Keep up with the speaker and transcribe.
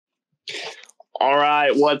All right,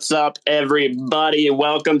 what's up, everybody?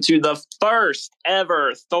 Welcome to the first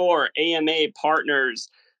ever Thor AMA Partners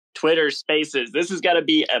Twitter Spaces. This has got to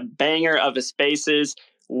be a banger of a Spaces.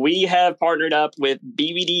 We have partnered up with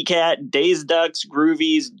BBD Cat, Days Ducks,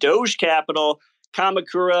 Groovies, Doge Capital,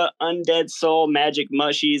 Kamakura, Undead Soul, Magic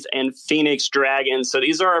Mushies, and Phoenix Dragons. So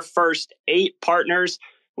these are our first 8 partners.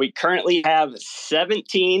 We currently have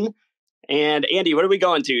 17. And Andy, what are we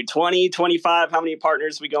going to? 20, 25? How many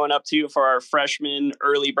partners are we going up to for our freshman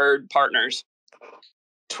early bird partners?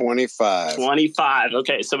 25. 25.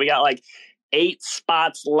 Okay, so we got like 8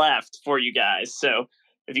 spots left for you guys. So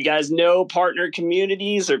if you guys know partner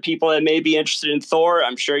communities or people that may be interested in Thor,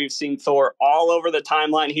 I'm sure you've seen Thor all over the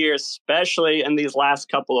timeline here, especially in these last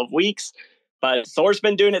couple of weeks. But Thor's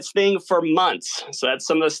been doing its thing for months. So that's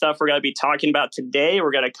some of the stuff we're going to be talking about today.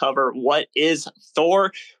 We're going to cover what is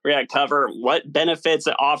Thor. We're going to cover what benefits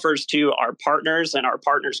it offers to our partners and our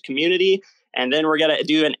partners community. And then we're going to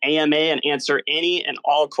do an AMA and answer any and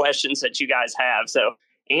all questions that you guys have. So,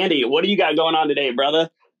 Andy, what do you got going on today,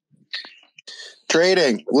 brother?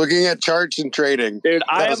 Trading, looking at charts and trading. Dude,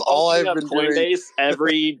 I am all I've been Coinbase doing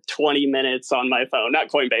every 20 minutes on my phone. Not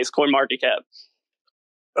Coinbase, CoinMarketCap.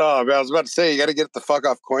 Oh, man, I was about to say, you got to get the fuck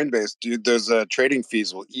off Coinbase, dude. Those trading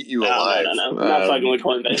fees will eat you alive. No. I'm not fucking with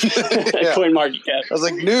Coinbase. Yeah. CoinMarketCap. I was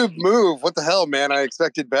like, noob move. What the hell, man? I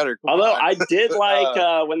expected better. Although I did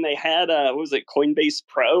like when they had, what was it, Coinbase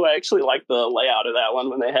Pro? I actually liked the layout of that one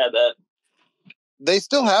when they had that. They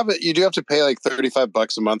still have it. You do have to pay like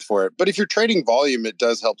 $35 a month for it. But if you're trading volume, it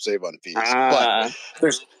does help save on fees. But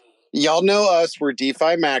y'all know us. We're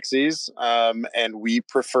DeFi maxis, and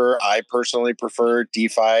I personally prefer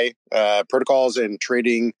DeFi protocols and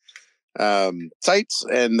trading sites,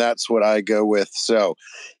 and that's what I go with. So,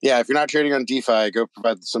 yeah, if you're not trading on DeFi, go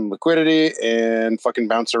provide some liquidity and fucking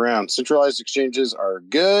bounce around. Centralized exchanges are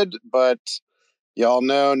good, but y'all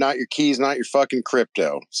know, not your keys, not your fucking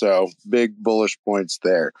crypto. So big bullish points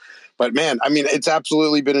there. But man, I mean, it's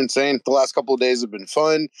absolutely been insane. The last couple of days have been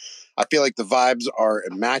fun. I feel like the vibes are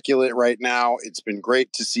immaculate right now. It's been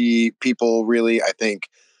great to see people really, I think,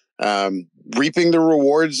 reaping the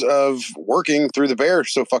rewards of working through the bear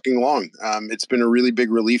so fucking long. It's been a really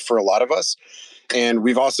big relief for a lot of us. And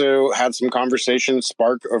we've also had some conversations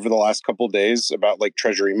spark over the last couple of days about like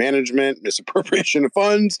treasury management, misappropriation of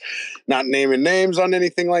funds, not naming names on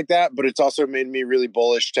anything like that. But it's also made me really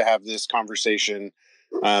bullish to have this conversation,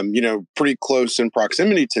 pretty close in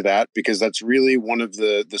proximity to that, because that's really one of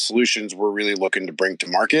the solutions we're really looking to bring to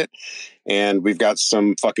market. And we've got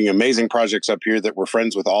some fucking amazing projects up here that we're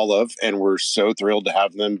friends with all of. And we're so thrilled to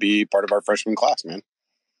have them be part of our freshman class, man.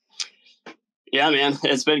 Yeah, man,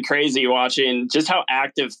 it's been crazy watching just how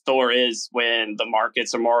active Thor is when the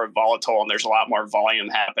markets are more volatile and there's a lot more volume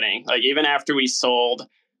happening. Like even after we sold,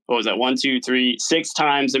 6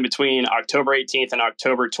 times in between October 18th and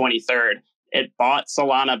October 23rd, it bought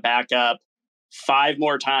Solana back up 5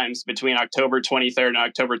 more times between October 23rd and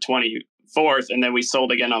October 24th. And then we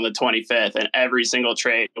sold again on the 25th, and every single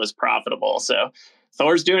trade was profitable. So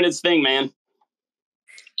Thor's doing its thing, man.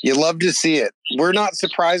 You love to see it. We're not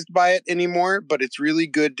surprised by it anymore, but it's really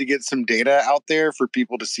good to get some data out there for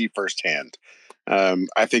people to see firsthand.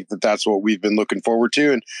 I think that's what we've been looking forward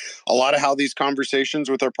to. And a lot of how these conversations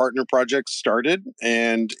with our partner projects started.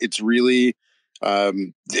 And it's really,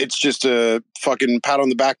 it's just a fucking pat on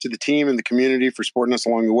the back to the team and the community for supporting us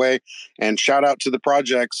along the way. And shout out to the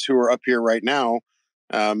projects who are up here right now,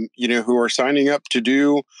 who are signing up to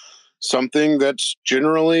do something that's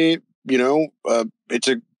generally, it's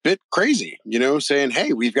a bit crazy, saying,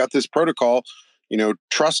 hey, we've got this protocol,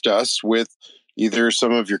 trust us with either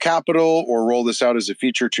some of your capital or roll this out as a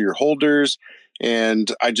feature to your holders.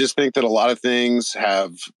 And I just think that a lot of things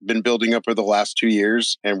have been building up over the last 2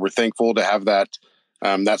 years, and we're thankful to have that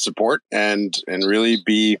support and really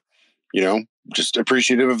be, just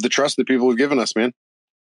appreciative of the trust that people have given us, man.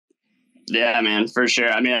 Yeah, man, for sure.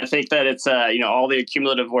 I mean, I think that it's, all the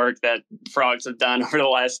accumulative work that frogs have done over the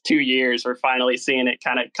last 2 years. We're finally seeing it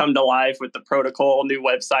kind of come to life with the protocol, new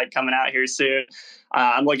website coming out here soon.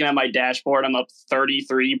 I'm looking at my dashboard. I'm up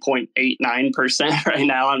 33.89% right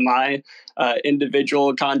now on my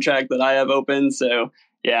individual contract that I have open. So,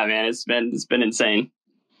 yeah, man, it's been insane.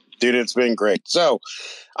 Dude, it's been great. So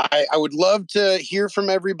I would love to hear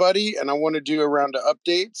from everybody, and I want to do a round of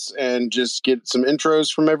updates and just get some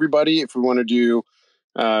intros from everybody. If we want to do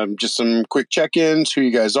just some quick check-ins, who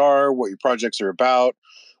you guys are, what your projects are about,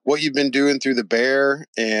 what you've been doing through the bear,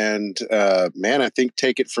 and man, I think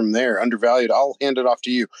take it from there. Undervalued, I'll hand it off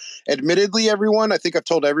to you. Admittedly, everyone, I think I've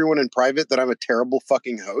told everyone in private that I'm a terrible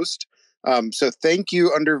fucking host. So thank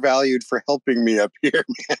you, Undervalued, for helping me up here,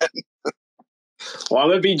 man. Well, I'm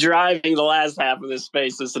gonna be driving the last half of this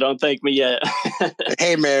Spaces, so don't thank me yet.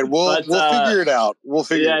 Hey, man, we'll figure it out. We'll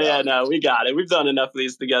figure it out. No, we got it. We've done enough of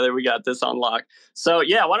these together. We got this on lock. So,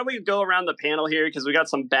 yeah, why don't we go around the panel here because we got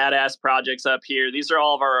some badass projects up here. These are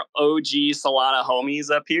all of our OG Solana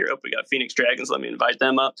homies up here. Oh, we got Phoenix Dragons. Let me invite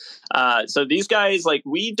them up. So these guys, like,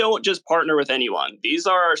 we don't just partner with anyone. These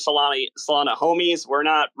are our Solana homies. We're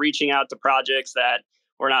not reaching out to projects that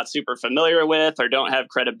we're not super familiar with or don't have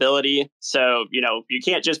credibility. So, you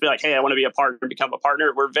can't just be like, hey, I want to be a partner, become a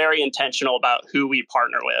partner. We're very intentional about who we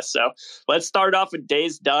partner with. So let's start off with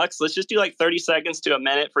Dazed Ducks. Let's just do like 30 seconds to a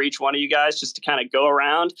minute for each one of you guys just to kind of go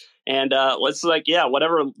around. And let's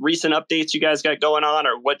whatever recent updates you guys got going on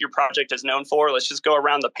or what your project is known for, let's just go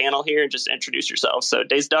around the panel here and just introduce yourselves. So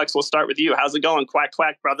Dazed Ducks, we'll start with you. How's it going? Quack,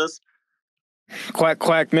 quack, brothers. Quack,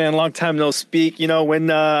 quack, man. Long time no speak. When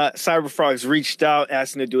Cyberfrogs reached out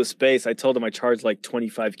asking to do a space, I told them I charged like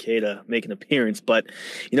 $25K to make an appearance. But,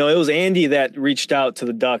 it was Andy that reached out to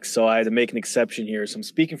the Ducks, so I had to make an exception here. So I'm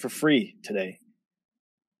speaking for free today.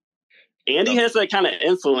 Andy has that kind of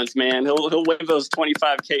influence, man. He'll waive those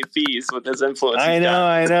 $25K fees with his influence. I know.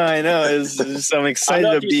 I'm excited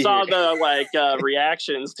to be here. I don't know if you saw the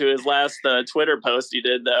reactions to his last Twitter post he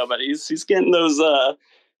did though, but he's getting those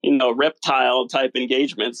reptile type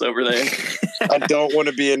engagements over there. I don't want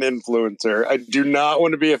to be an influencer. I do not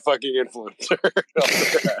want to be a fucking influencer.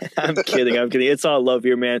 I'm kidding. It's all love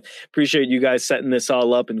here, man. Appreciate you guys setting this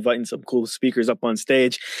all up, inviting some cool speakers up on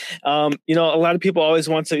stage. A lot of people always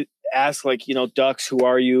want to ask, Ducks, who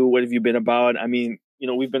are you? What have you been about? I mean,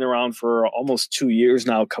 we've been around for almost 2 years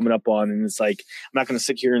now coming up on, and it's like, I'm not going to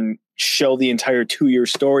sit here and show the entire 2-year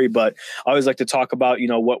story, but I always like to talk about,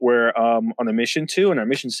 what we're on a mission to. And our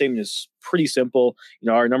mission statement is pretty simple.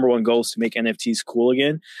 Our number one goal is to make NFTs cool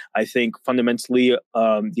again. I think fundamentally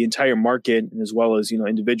the entire market, as well as,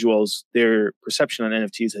 individuals, their perception on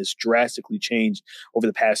NFTs has drastically changed over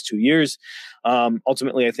the past 2 years.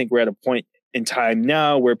 Ultimately, I think we're at a point in time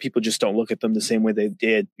now where people just don't look at them the same way they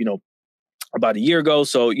did, about a year ago.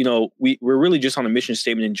 So, we're really just on a mission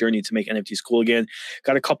statement and journey to make NFTs cool again.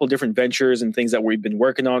 Got a couple different ventures and things that we've been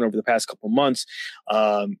working on over the past couple of months.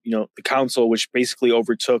 The council, which basically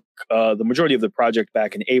overtook the majority of the project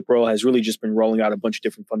back in April, has really just been rolling out a bunch of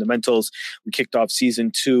different fundamentals. We kicked off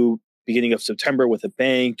season 2 beginning of September with a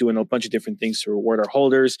bang, doing a bunch of different things to reward our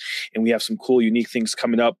holders. And we have some cool, unique things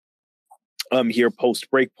coming up here post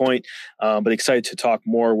Breakpoint, but excited to talk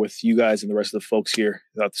more with you guys and the rest of the folks here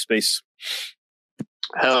about the space.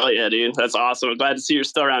 Hell yeah, dude. That's awesome. I'm glad to see you're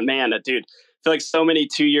still around, man. Dude, I feel like so many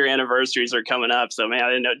 2-year anniversaries are coming up. So, man, I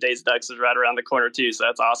didn't know Dazed Ducks is right around the corner, too. So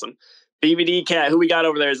that's awesome. BBD Cat, who we got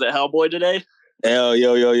over there? Is it Hellboy today?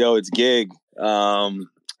 Yo, it's Gig.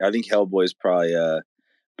 I think Hellboy's probably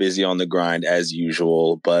busy on the grind as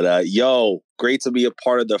usual. But, great to be a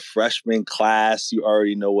part of the freshman class. You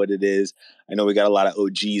already know what it is. I know we got a lot of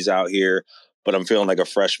OGs out here, but I'm feeling like a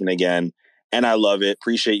freshman again. And I love it.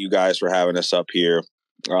 Appreciate you guys for having us up here.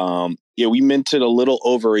 We minted a little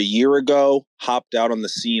over a year ago, hopped out on the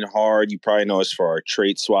scene hard. You probably know us for our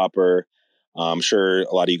trait swapper. I'm sure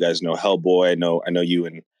a lot of you guys know Hellboy. I know you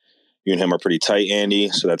and him are pretty tight, Andy.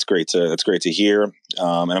 So that's great to hear.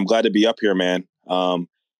 And I'm glad to be up here, man.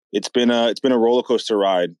 It's been a roller coaster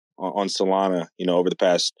ride on Solana, over the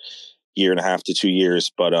past year and a half to 2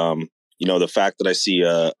 years. But the fact that I see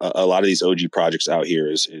a lot of these OG projects out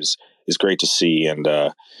here is great to see. And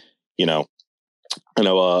I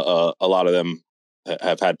know a lot of them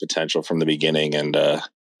have had potential from the beginning, and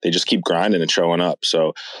they just keep grinding and showing up.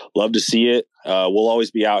 So love to see it. We'll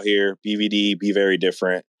always be out here. BVD, be very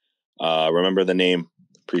different. Remember the name.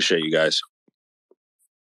 Appreciate you guys.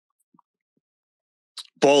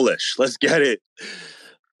 Bullish. Let's get it.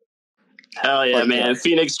 Hell yeah, man.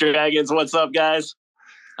 Phoenix Dragons, what's up, guys?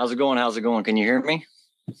 How's it going? Can you hear me?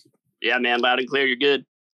 Yeah, man. Loud and clear. You're good.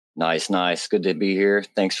 Nice. Good to be here.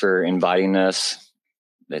 Thanks for inviting us.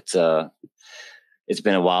 It's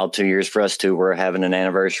been a wild 2 years for us too. We're having an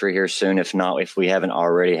anniversary here soon. If we haven't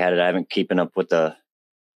already had it, I haven't keeping up with the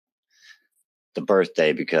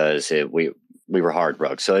birthday because we were hard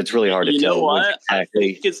broke. So it's really hard to tell. You know what?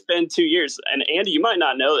 Exactly. I think it's been 2 years. And Andy, you might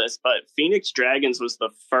not know this, but Phoenix Dragons was the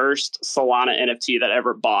first Solana NFT that I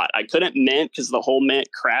ever bought. I couldn't mint because the whole mint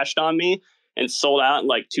crashed on me and sold out in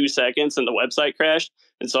like 2 seconds and the website crashed.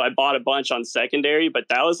 And so I bought a bunch on secondary, but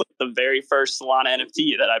that was like the very first Solana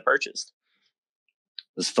NFT that I purchased.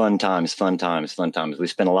 It was fun times. We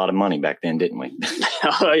spent a lot of money back then, didn't we?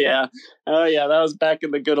 Oh yeah. That was back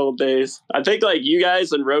in the good old days. I think like you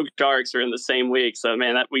guys and Rogue Sharks are in the same week. So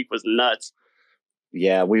man, that week was nuts.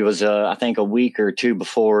 Yeah, we was I think a week or two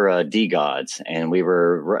before D-Gods, and we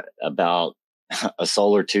were about a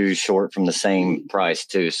soul or two short from the same price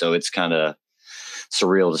too. So it's kind of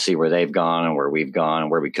surreal to see where they've gone and where we've gone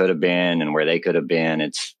and where we could have been and where they could have been.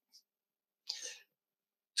 It's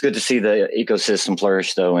good to see the ecosystem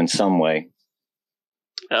flourish though in some way.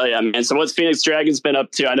 Hell yeah, man. So what's Phoenix Dragons been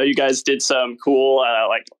up to? I know you guys did some cool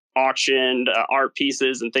like auctioned art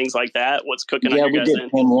pieces and things like that. What's cooking on your guys' end? Yeah, we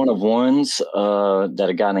did 10 one-of-ones that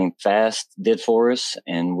a guy named Fast did for us,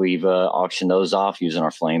 and we've auctioned those off using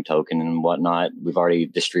our flame token and whatnot. We've already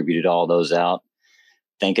distributed all those out.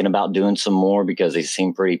 Thinking about doing some more because they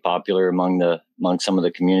seem pretty popular among some of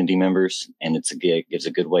the community members, and it's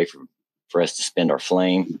a good way for us to spend our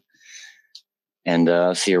flame. And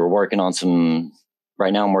we're working on some.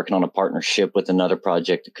 Right now, I'm working on a partnership with another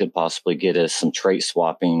project that could possibly get us some trait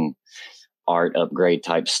swapping, art upgrade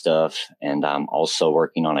type stuff. And I'm also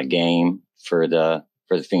working on a game for the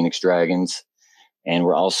Phoenix Dragons. And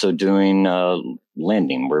we're also doing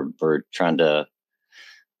lending. We're trying to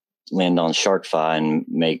lend on SharkFi and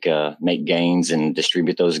make gains and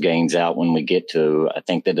distribute those gains out when we get to. I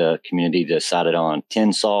think that the community decided on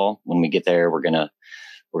Tinsol. When we get there, we're gonna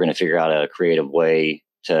figure out a creative way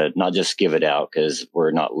to not just give it out because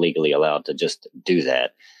we're not legally allowed to just do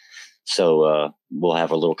that. So we'll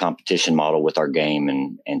have a little competition model with our game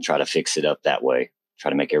and try to fix it up that way.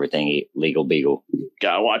 Try to make everything legal beagle.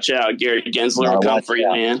 Gotta watch out. Gary Gensler will come for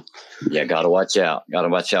you, man. Yeah, gotta watch out.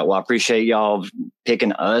 Well, I appreciate y'all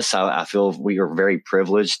picking us. I feel we are very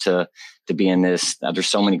privileged to be in this. There's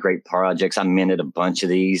so many great projects. I minted a bunch of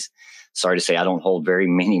these. Sorry to say I don't hold very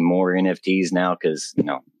many more NFTs now because,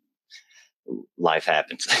 life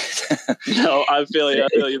happens. No, I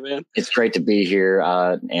feel you, man. It's great to be here,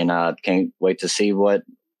 and I can't wait to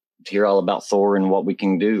hear all about Thor and what we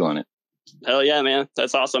can do on it. Hell yeah, man.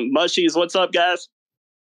 That's awesome. Mushies, what's up, guys?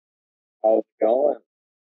 How's it going?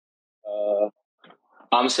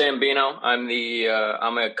 I'm Sam Bino. I'm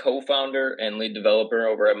a co-founder and lead developer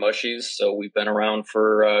over at Mushies. So we've been around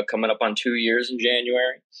for coming up on 2 years in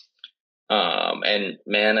January. And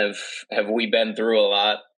man, have we been through a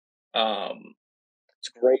lot. It's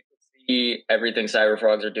great to see everything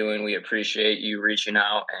Cyberfrogs are doing. We appreciate you reaching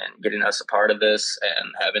out and getting us a part of this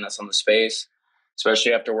and having us on the space,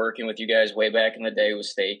 especially after working with you guys way back in the day with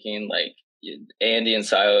staking. Like Andy and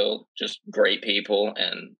Sile, just great people,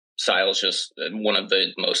 and Sile's just one of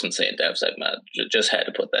the most insane devs I've met. Just had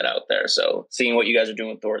to put that out there. So seeing what you guys are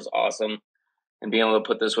doing with Thor is awesome, and being able to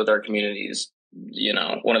put this with our community is,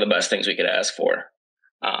 one of the best things we could ask for.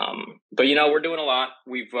 But we're doing a lot.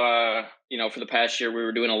 We've, for the past year, we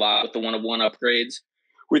were doing a lot with the one-of-one upgrades.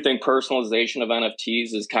 We think personalization of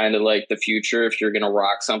NFTs is kind of like the future. If you're going to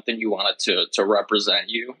rock something, you want it to represent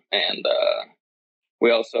you. And,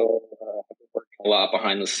 we also have been working a lot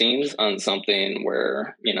behind the scenes on something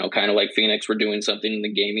where, kind of like Phoenix, we're doing something in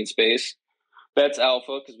the gaming space. That's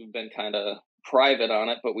alpha because we've been kind of private on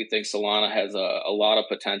it, but we think Solana has a lot of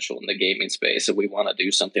potential in the gaming space, and we want to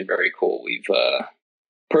do something very cool. We've,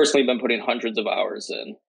 personally been putting hundreds of hours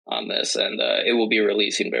in on this, and it will be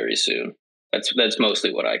releasing very soon. That's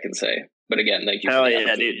mostly what I can say. But again, thank you. Hell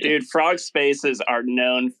yeah, dude. Frog Spaces are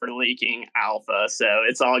known for leaking alpha, so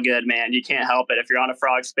it's all good, man. You can't help it. If you're on a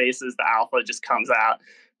Frog Spaces, the alpha just comes out.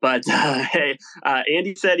 But hey,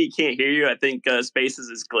 Andy said he can't hear you. I think Spaces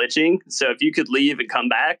is glitching. So if you could leave and come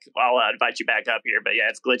back, I'll invite you back up here. But yeah,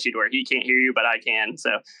 it's glitchy to where he can't hear you, but I can.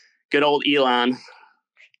 So good old Elon.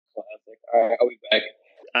 Classic. All right, I'll be back.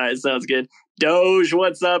 All right, sounds good. Doge,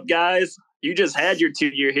 what's up, guys? You just had your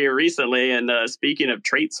 2-year here recently, and speaking of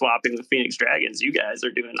trait swapping with Phoenix Dragons, you guys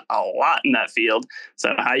are doing a lot in that field.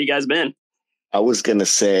 So how you guys been? I was going to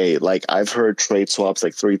say, I've heard trait swaps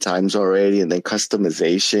 3 times already, and then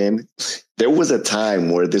customization. There was a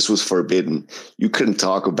time where this was forbidden. You couldn't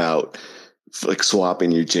talk about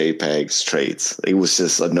swapping your JPEGs traits. It was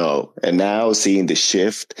just a no. And now seeing the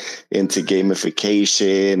shift into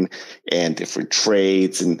gamification and different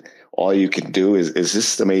traits, and all you can do is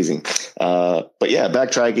just amazing. But yeah,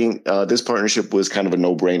 backtracking, this partnership was kind of a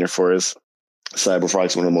no-brainer for us.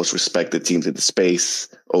 Cyberfrog's one of the most respected teams in the space,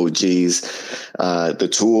 OGs. The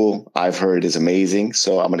tool I've heard is amazing,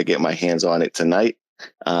 so I'm going to get my hands on it tonight.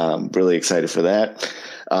 Really excited for that.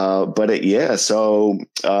 So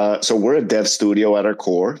we're a dev studio at our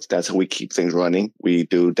core. That's how we keep things running. We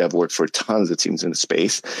do dev work for tons of teams in the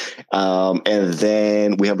space. And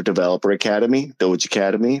then we have a developer academy, Doge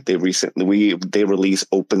Academy. They release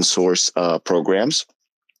open source programs.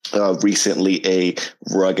 Recently a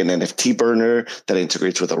rug and NFT burner that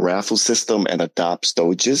integrates with a raffle system and adopts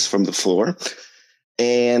Doges from the floor.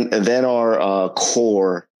 And then our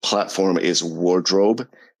core platform is Wardrobe.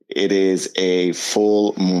 It is a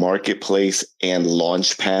full marketplace and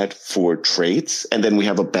launch pad for traits. And then we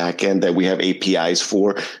have a backend that we have APIs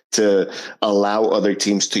for to allow other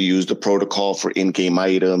teams to use the protocol for in-game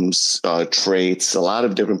items, traits, a lot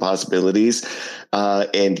of different possibilities.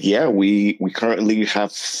 And yeah, we currently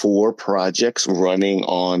have 4 projects running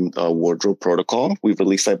on Wardrobe Protocol. We've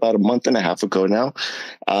released that about a month and a half ago now.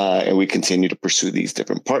 And we continue to pursue these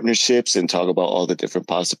different partnerships and talk about all the different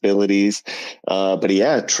possibilities. But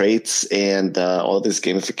yeah, traits and all this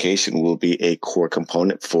gamification will be a core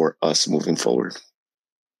component for us moving forward.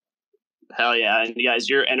 Hell yeah. And you guys,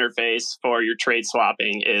 your interface for your trade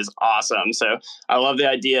swapping is awesome. So I love the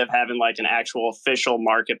idea of having like an actual official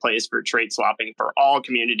marketplace for trade swapping for all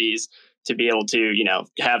communities to be able to, you know,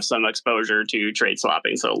 have some exposure to trade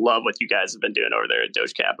swapping. So love what you guys have been doing over there at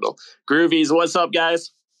Doge Capital. Groovies, what's up,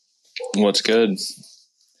 guys? What's good?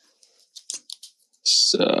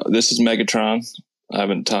 So this is Megatron. I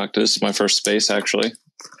haven't talked. This is my first space, actually.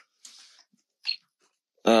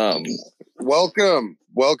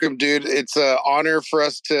 Welcome, dude. It's an honor for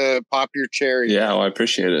us to pop your cherry. Yeah, well, I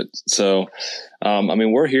appreciate it. So, I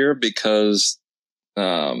mean, we're here because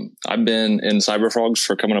I've been in Cyberfrogs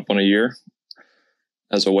for coming up on a year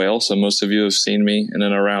as a whale. So most of you have seen me in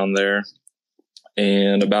and around there.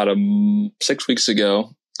 And about 6 weeks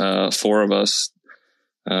ago, 4 of us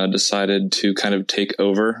decided to kind of take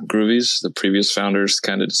over Groovies. The previous founders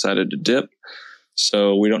kind of decided to dip.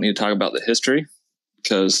 So we don't need to talk about the history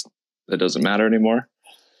because it doesn't matter anymore.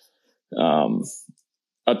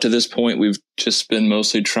 Up to this point, we've just been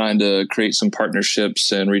mostly trying to create some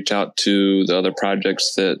partnerships and reach out to the other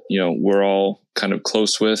projects that, you know, we're all kind of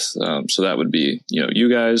close with. So that would be, you know, you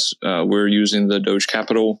guys. We're using the Doge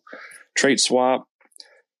Capital trait swap,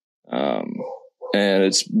 and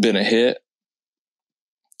it's been a hit.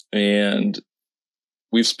 And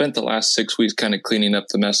we've spent the last 6 weeks kind of cleaning up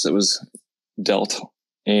the mess that was dealt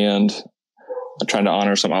and trying to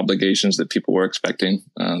honor some obligations that people were expecting.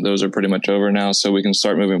 Those are pretty much over now, so we can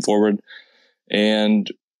start moving forward. And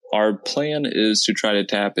our plan is to try to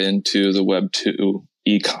tap into the Web2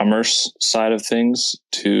 e-commerce side of things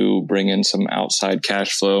to bring in some outside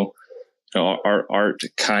cash flow. You know, our art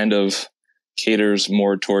kind of caters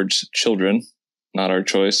more towards children, not our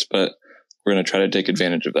choice, but we're going to try to take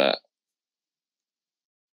advantage of that.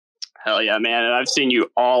 Hell yeah, man. And I've seen you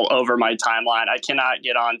all over my timeline. I cannot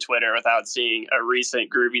get on Twitter without seeing a recent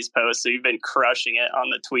Groovies post. So you've been crushing it on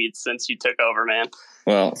the tweets since you took over, man.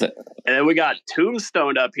 Well, and then we got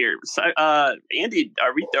Tombstone up here. So, Andy,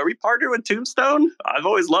 are we partnered with Tombstone? I've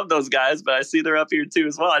always loved those guys, but I see they're up here too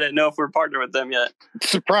as well. I didn't know if we're partnered with them yet.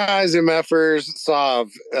 Surprise, MFers. Sav,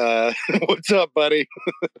 what's up, buddy?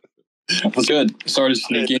 We're good. Sorry to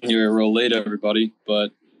sneak in here real late, everybody,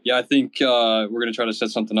 but yeah, I think we're going to try to set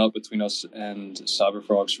something up between us and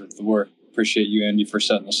Cyberfrogs for Thor. Appreciate you, Andy, for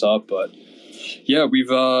setting us up. But yeah, we've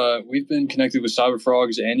been connected with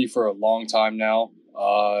Cyberfrogs, Andy, for a long time now.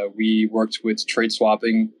 We worked with trade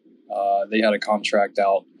swapping. They had a contract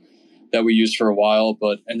out that we used for a while,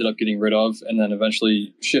 but ended up getting rid of, and then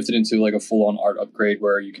eventually shifted into like a full-on art upgrade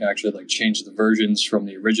where you can actually like change the versions from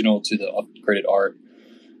the original to the upgraded art.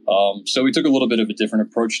 So we took a little bit of a different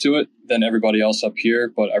approach to it than everybody else up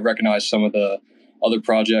here, but I recognize some of the other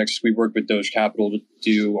projects. We worked with Doge Capital to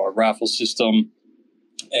do our raffle system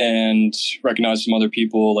and recognize some other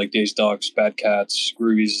people like Days Ducks, Bad Cats,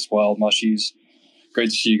 Groovies as well, Mushies. Great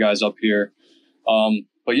to see you guys up here.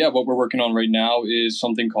 But yeah, what we're working on right now is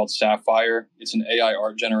something called Sapphire. It's an AI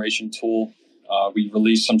art generation tool. We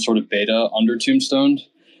released some sort of beta under Tombstone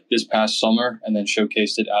this past summer and then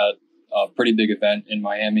showcased it at a pretty big event in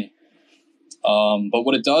Miami. But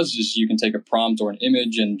what it does is you can take a prompt or an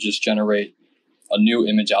image and just generate a new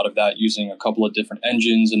image out of that using a couple of different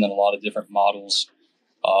engines and then a lot of different models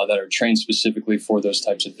that are trained specifically for those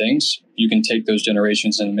types of things. You can take those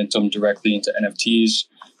generations and mint them directly into NFTs,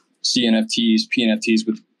 CNFTs, PNFTs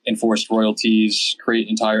with enforced royalties, create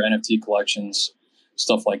entire NFT collections,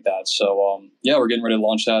 stuff like that. So yeah, we're getting ready to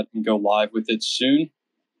launch that and go live with it soon.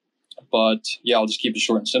 But yeah, I'll just keep it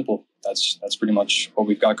short and simple. That's pretty much what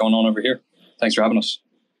we've got going on over here. Thanks for having us.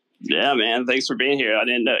 Yeah, man. Thanks for being here. I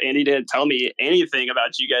didn't know Andy didn't tell me anything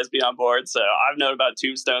about you guys being on board. So I've known about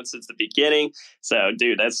Tombstone since the beginning. So,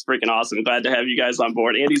 dude, that's freaking awesome. Glad to have you guys on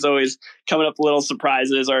board. Andy's always coming up with little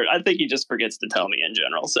surprises, or I think he just forgets to tell me in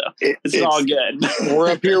general. So it's all good.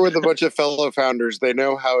 We're up here with a bunch of fellow founders. They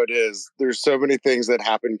know how it is. There's so many things that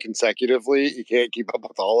happen consecutively. You can't keep up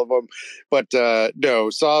with all of them. But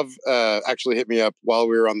no, Sav actually hit me up while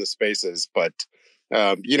we were on the spaces. But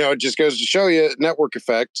you know, it just goes to show you network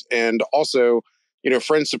effect. And also,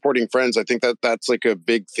 friends supporting friends. I think that that's like a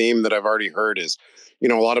big theme that I've already heard is,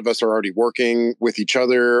 a lot of us are already working with each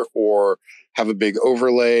other or have a big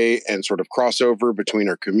overlay and sort of crossover between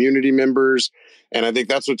our community members. And I think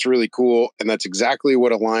that's what's really cool. And that's exactly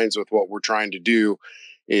what aligns with what we're trying to do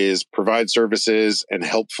is provide services and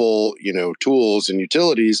helpful, tools and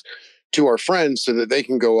utilities to our friends so that they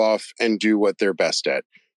can go off and do what they're best at.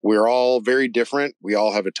 We're all very different. We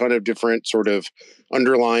all have a ton of different sort of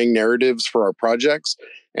underlying narratives for our projects.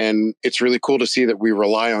 And it's really cool to see that we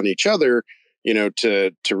rely on each other,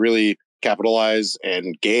 to really capitalize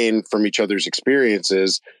and gain from each other's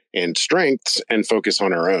experiences and strengths and focus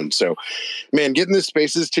on our own. So, man, getting the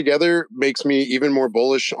spaces together makes me even more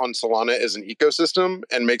bullish on Solana as an ecosystem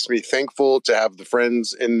and makes me thankful to have the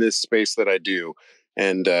friends in this space that I do.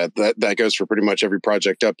 And that goes for pretty much every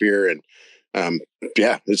project up here. And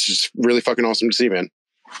yeah, it's just really fucking awesome to see, man.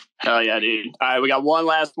 Hell yeah, dude. All right, we got one.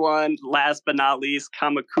 Last but not least,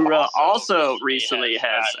 Kamakura also recently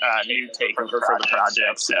has a new takeover for the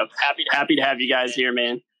project. So happy to have you guys here,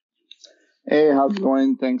 man. Hey, how's it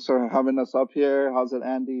going? Thanks for having us up here. How's it,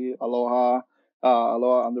 Andy? Aloha.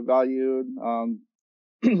 Aloha Undervalued.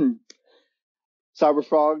 Cyber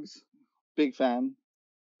Frogs, big fan.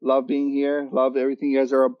 Love being here. Love everything you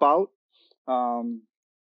guys are about. I'm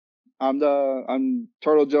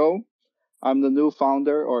Turtle Joe. I'm the new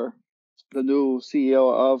founder or the new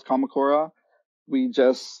CEO of Kamakura. We're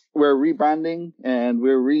rebranding and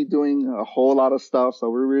we're redoing a whole lot of stuff. So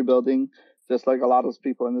we're rebuilding, just like a lot of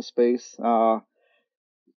people in this space. Took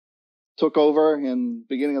over in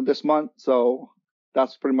beginning of this month. So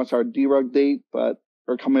that's pretty much our derug date, but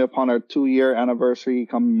we're coming upon our 2-year anniversary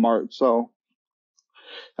come March. So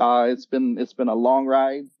it's been a long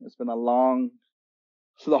ride. It's been a long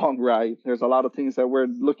ride. There's a lot of things that we're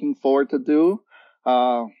looking forward to do.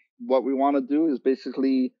 What we want to do is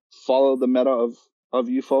basically follow the meta of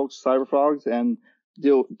you folks, Cyberfrogs, and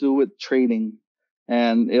do with trading.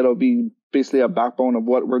 And it'll be basically a backbone of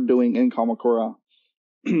what we're doing in Kamakura.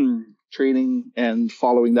 Trading and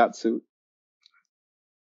following that suit.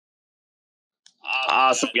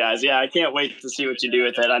 Awesome, guys. Yeah, I can't wait to see what you do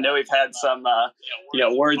with it. I know we've had some,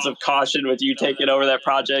 words of caution with you taking over that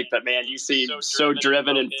project, but man, you seem so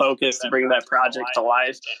driven and focused to bring that project to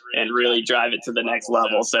life and really drive it to the next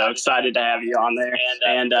level. So excited to have you on there.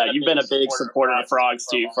 And you've been a big supporter of Frogs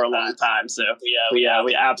too for a long time. So we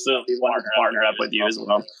absolutely wanted to partner up with you as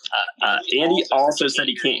well. Andy also said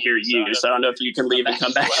he can't hear you, so I don't know if you can leave and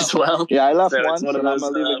come back as well. Yeah, I left so once, and I'm gonna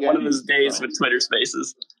leave again. One of those days with Twitter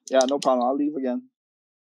Spaces. Yeah, no problem. I'll leave again.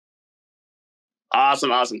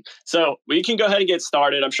 Awesome. So we can go ahead and get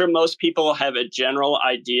started. I'm sure most people have a general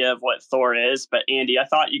idea of what Thor is, but Andy, I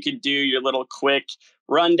thought you could do your little quick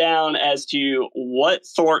rundown as to what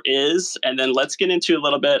Thor is, and then let's get into a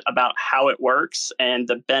little bit about how it works and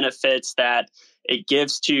the benefits that it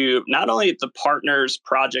gives to not only the partners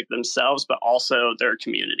project themselves, but also their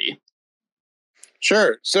community.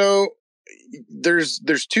 Sure. So there's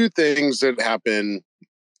two things that happen,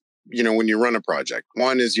 when you run a project.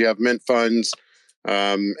 One is you have mint funds,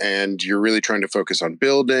 and you're really trying to focus on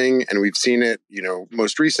building. And we've seen it,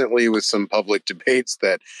 most recently with some public debates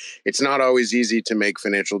that it's not always easy to make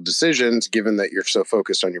financial decisions, given that you're so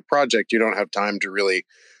focused on your project. You don't have time to really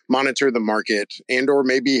monitor the market and or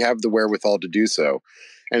maybe have the wherewithal to do so.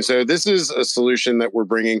 And so this is a solution that we're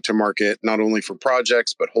bringing to market, not only for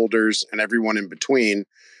projects, but holders and everyone in between,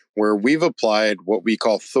 where we've applied what we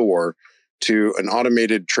call Thor to an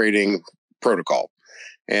automated trading protocol.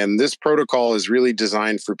 And this protocol is really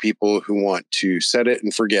designed for people who want to set it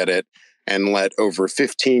and forget it and let over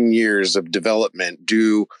 15 years of development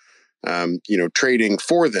do, trading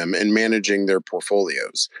for them and managing their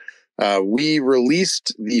portfolios. We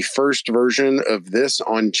released the first version of this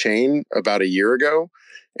on chain about a year ago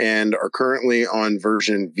and are currently on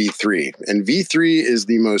version V3. And V3 is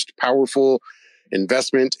the most powerful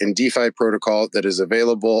investment in DeFi protocol that is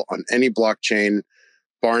available on any blockchain,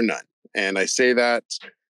 bar none. And I say that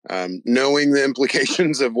knowing the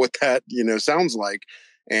implications of what that, sounds like.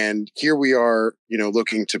 And here we are,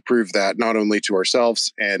 looking to prove that not only to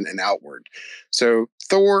ourselves and outward. So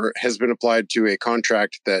Thor has been applied to a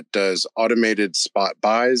contract that does automated spot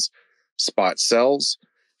buys, spot sells.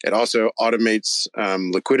 It also automates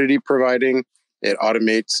liquidity providing. It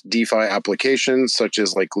automates DeFi applications such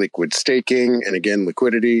as like liquid staking and again,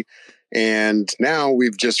 liquidity. And now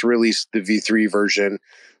we've just released the V3 version,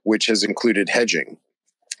 which has included hedging.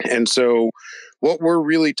 And so what we're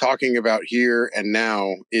really talking about here and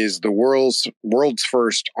now is the world's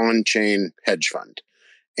first on-chain hedge fund.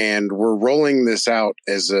 And we're rolling this out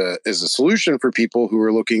as a solution for people who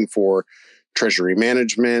are looking for treasury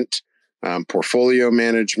management, portfolio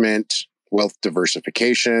management, wealth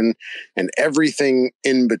diversification, and everything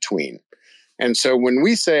in between. And so when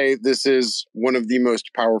we say this is one of the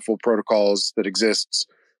most powerful protocols that exists,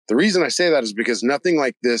 the reason I say that is because nothing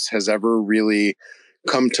like this has ever really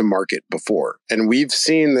come to market before. And we've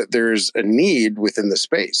seen that there's a need within the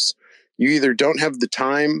space. You either don't have the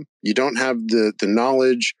time, you don't have the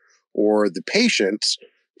knowledge or the patience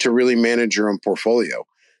to really manage your own portfolio.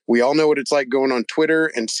 We all know what it's like going on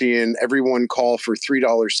Twitter and seeing everyone call for $3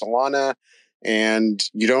 Solana, and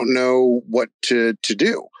you don't know what to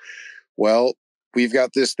do. Well, we've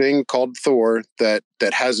got this thing called Thor that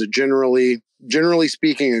has a generally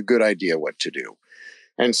speaking, a good idea what to do.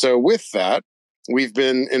 And so with that, we've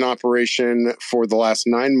been in operation for the last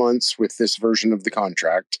 9 months with this version of the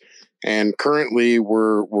contract. And currently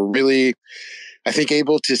we're really, I think,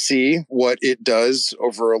 able to see what it does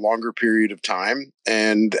over a longer period of time,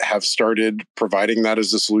 and have started providing that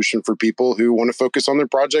as a solution for people who want to focus on their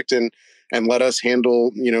project and let us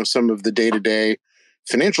handle, some of the day-to-day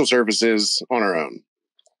financial services on our own.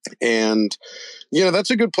 And, that's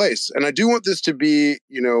a good place. And I do want this to be,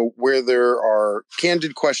 where there are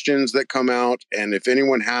candid questions that come out. And if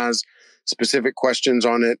anyone has specific questions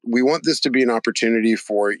on it, we want this to be an opportunity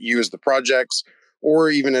for you as the projects, or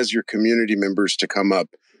even as your community members, to come up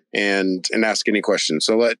and ask any questions.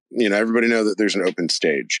 So let, everybody know that there's an open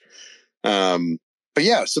stage. But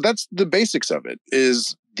yeah, so that's the basics of it.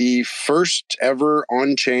 Is the first ever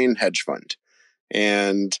on-chain hedge fund.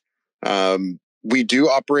 And we do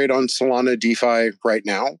operate on Solana DeFi right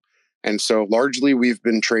now. And so largely we've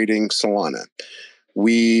been trading Solana.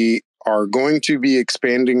 We are going to be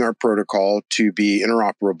expanding our protocol to be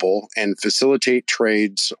interoperable and facilitate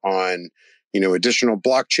trades on, additional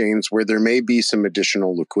blockchains where there may be some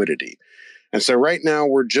additional liquidity. And so right now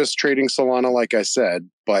we're just trading Solana, like I said,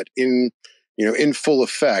 but in full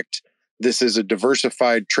effect, this is a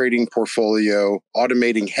diversified trading portfolio,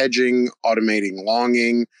 automating hedging, automating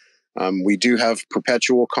longing. We do have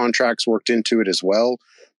perpetual contracts worked into it as well,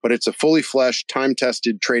 but it's a fully fleshed,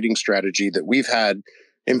 time-tested trading strategy that we've had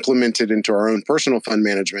implemented into our own personal fund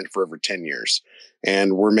management for over 10 years.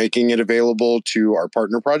 And we're making it available to our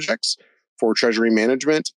partner projects for treasury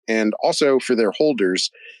management, and also for their holders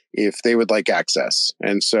if they would like access.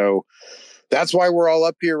 And so that's why we're all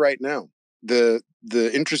up here right now. The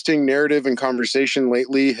interesting narrative and conversation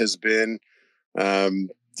lately has been,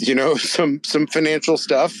 some financial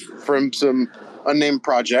stuff from some unnamed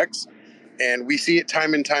projects. And we see it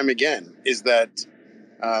time and time again, is that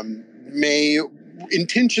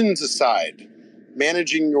intentions aside,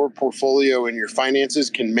 managing your portfolio and your finances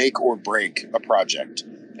can make or break a project.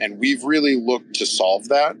 And we've really looked to solve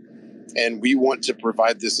that. And we want to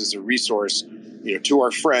provide this as a resource, to our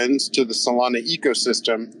friends, to the Solana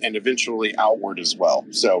ecosystem, and eventually outward as well.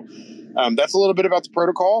 So that's a little bit about the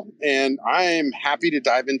protocol, and I'm happy to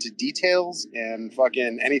dive into details and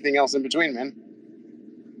fucking anything else in between, man.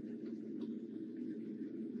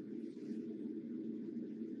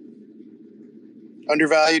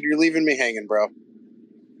 Undervalued, you're leaving me hanging, bro.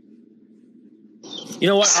 You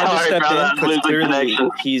know what? I'll just step in because clearly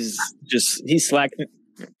he's slacking.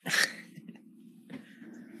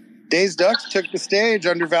 Days Ducks took the stage.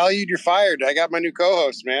 Undervalued, you're fired. I got my new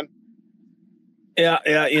co-host, man. Yeah.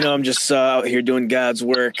 I'm just out here doing God's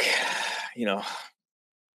work.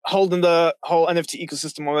 Holding the whole NFT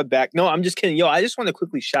ecosystem on my back. No, I'm just kidding. I just want to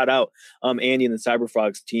quickly shout out Andy and the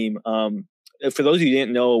CyberFrogs team. For those of you who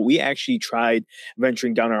didn't know, we actually tried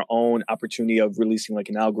venturing down our own opportunity of releasing like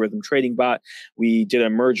an algorithm trading bot. We did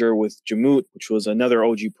a merger with Jamut, which was another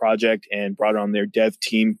OG project, and brought on their dev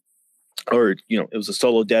team. Or, it was a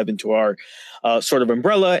solo dev into our sort of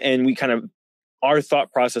umbrella. And we our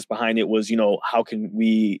thought process behind it was, how can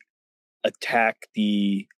we attack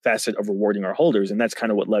the facet of rewarding our holders? And that's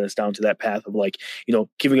kind of what led us down to that path of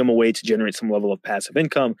giving them a way to generate some level of passive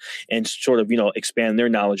income and sort of, expand their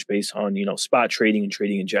knowledge base on, spot trading and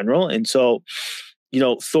trading in general. And so,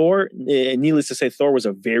 Thor, needless to say, Thor was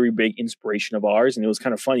a very big inspiration of ours. And it was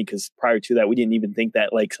kind of funny because prior to that, we didn't even think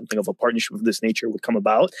that something of a partnership of this nature would come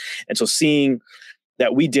about. And so seeing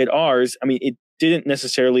that we did ours, it didn't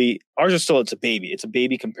necessarily, ours is still, it's a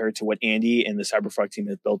baby compared to what Andy and the CyberFrog team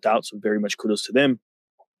has built out. So very much kudos to them.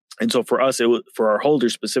 And so for us, for our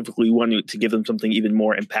holders specifically, we wanted to give them something even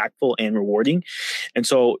more impactful and rewarding. And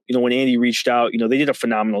so, when Andy reached out, they did a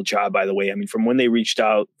phenomenal job, by the way. From when they reached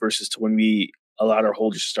out versus to when we lot of our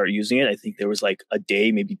holders to start using it. I think there was like a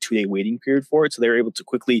day, maybe 2-day waiting period for it. So they were able to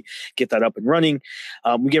quickly get that up and running.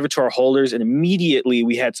 We gave it to our holders, and immediately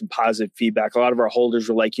we had some positive feedback. A lot of our holders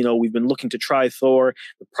were like, we've been looking to try Thor.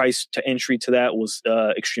 The price to entry to that was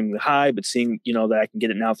extremely high, but seeing, that I can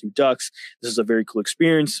get it now through Ducks, this is a very cool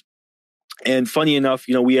experience. And funny enough,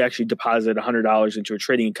 we actually deposited $100 into a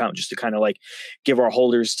trading account just to kind of like give our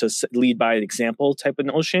holders to lead by an example type of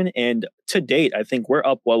notion. And to date, I think we're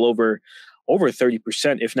up well over 30%,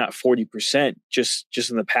 if not 40%, just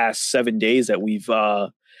in the past 7 days that we've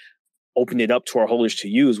opened it up to our holders to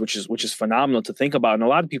use, which is phenomenal to think about. And a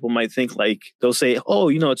lot of people might think like, they'll say, oh,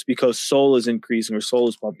 it's because SOL is increasing or SOL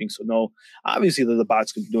is pumping. So no, obviously the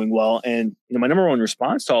bot's doing well. And my number one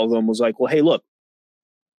response to all of them was like, well, hey, look,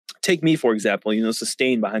 take me, for example,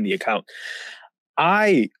 Sustain behind the account.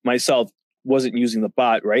 I myself wasn't using the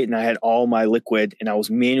bot, right? And I had all my liquid and I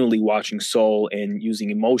was manually watching SOL and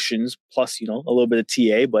using emotions plus, a little bit of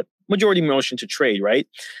TA, but majority emotion to trade, right?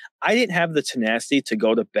 I didn't have the tenacity to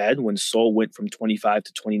go to bed when SOL went from 25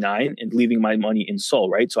 to 29 and leaving my money in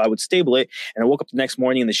SOL, right? So I would stable it and I woke up the next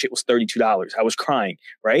morning and the shit was $32. I was crying,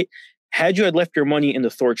 right? Had you had left your money in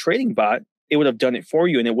the Thor trading bot, it would have done it for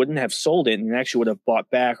you and it wouldn't have sold it and actually would have bought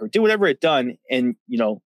back or did whatever it done and,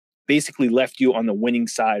 basically left you on the winning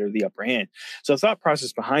side or the upper hand. So the thought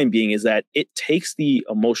process behind being is that it takes the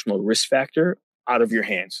emotional risk factor out of your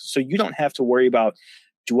hands. So you don't have to worry about,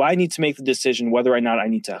 do I need to make the decision whether or not I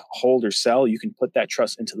need to hold or sell? You can put that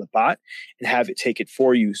trust into the bot and have it take it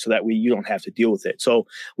for you so that way you don't have to deal with it. So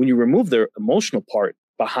when you remove the emotional part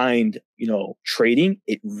behind, trading,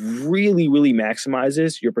 it really, really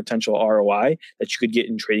maximizes your potential ROI that you could get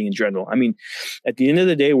in trading in general. I mean, at the end of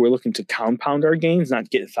the day, we're looking to compound our gains,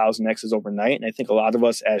 not get 1,000Xs overnight. And I think a lot of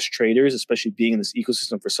us as traders, especially being in this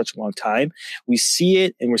ecosystem for such a long time, we see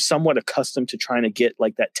it and we're somewhat accustomed to trying to get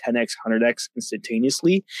like that 10X, 100X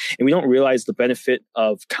instantaneously. And we don't realize the benefit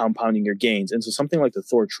of compounding your gains. And so something like the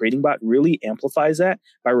Thor trading bot really amplifies that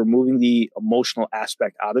by removing the emotional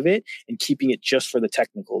aspect out of it and keeping it just for the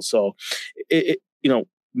technical. So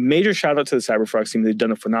major shout out to the CyberFrog team. They've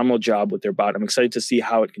done a phenomenal job with their bot. I'm excited to see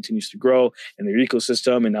how it continues to grow in their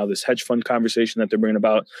ecosystem and now this hedge fund conversation that they're bringing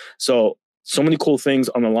about. So many cool things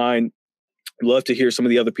on the line. I'd love to hear some of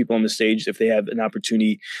the other people on the stage if they have an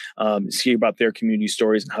opportunity to hear about their community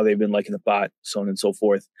stories and how they've been liking the bot, so on and so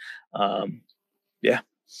forth. Yeah.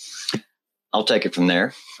 I'll take it from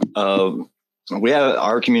there.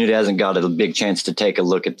 Our community hasn't got a big chance to take a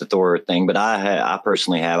look at the Thor thing, but I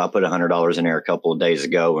personally have. I put $100 in there a couple of days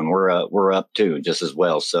ago, and we're up too, just as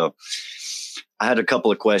well. So I had a couple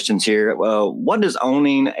of questions here. What does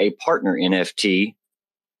owning a partner NFT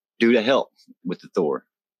do to help with the Thor?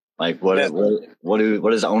 Like what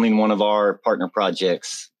is owning one of our partner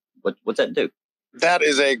projects? What's that do? That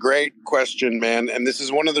is a great question, man. And this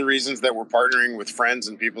is one of the reasons that we're partnering with friends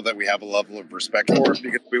and people that we have a level of respect for,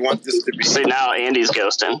 because we want this to be. See, now Andy's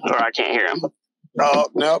ghosting, or I can't hear him. Oh,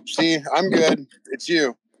 nope. See, I'm good. It's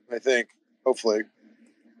you, I think. Hopefully.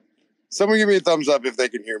 Someone give me a thumbs up if they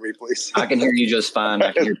can hear me, please. I can hear you just fine.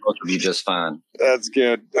 I can hear both of you just fine. That's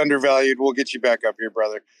good. Undervalued. We'll get you back up here,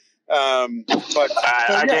 brother. I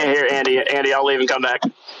can't hear Andy. Andy, I'll leave and come back.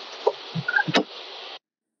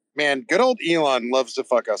 Man, good old Elon loves to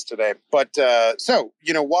fuck us today. But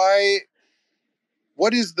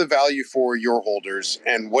what is the value for your holders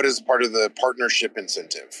and what is part of the partnership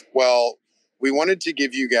incentive? Well, we wanted to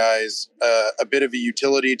give you guys a bit of a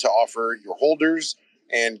utility to offer your holders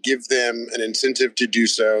and give them an incentive to do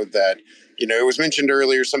so that, it was mentioned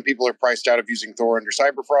earlier, some people are priced out of using Thor under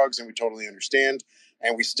CyberFrogs, and we totally understand.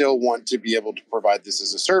 And we still want to be able to provide this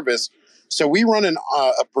as a service. So we run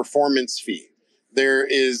a performance fee. There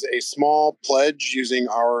is a small pledge using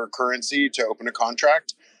our currency to open a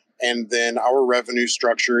contract, and then our revenue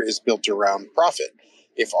structure is built around profit.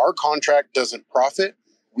 If our contract doesn't profit,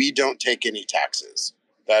 we don't take any taxes.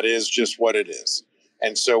 That is just what it is.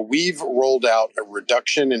 And so we've rolled out a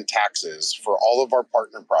reduction in taxes for all of our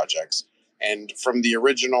partner projects. And from the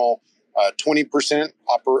original 20%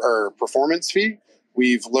 performance fee,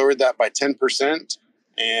 we've lowered that by 10%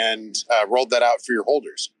 and rolled that out for your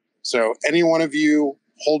holders. So any one of you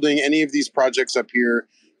holding any of these projects up here,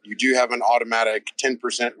 you do have an automatic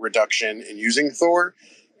 10% reduction in using Thor.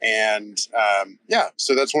 And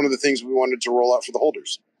so that's one of the things we wanted to roll out for the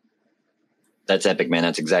holders. That's epic, man.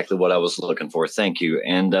 That's exactly what I was looking for. Thank you.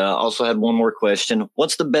 And also had one more question.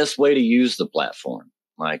 What's the best way to use the platform?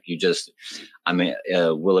 Like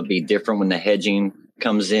will it be different when the hedging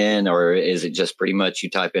comes in, or is it just pretty much you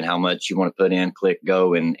type in how much you want to put in, click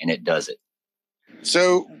go, and it does it?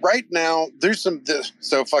 So right now, there's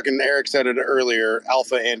so fucking Eric said it earlier,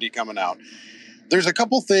 Alpha Andy coming out. There's a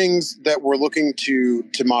couple things that we're looking to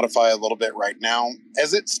modify a little bit right now.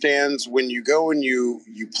 As it stands, when you go and you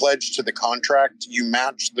pledge to the contract, you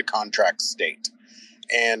match the contract state.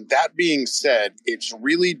 And that being said, it's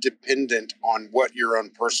really dependent on what your own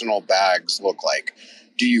personal bags look like.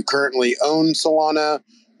 Do you currently own Solana?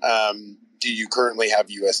 Do you currently have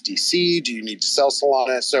USDC? Do you need to sell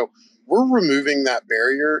Solana? So we're removing that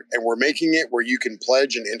barrier, and we're making it where you can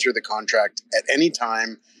pledge and enter the contract at any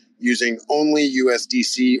time using only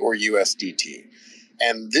USDC or USDT.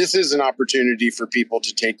 And this is an opportunity for people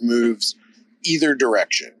to take moves either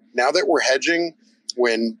direction. Now that we're hedging,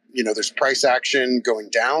 when there's price action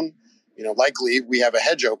going down, likely we have a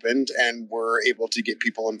hedge opened and we're able to get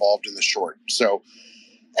people involved in the short. So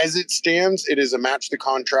as it stands, it is a match the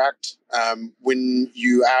contract. When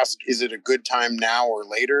you ask, is it a good time now or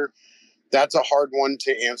later? That's a hard one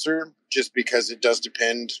to answer, just because it does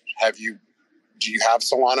depend. Do you have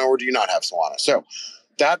Solana or do you not have Solana? So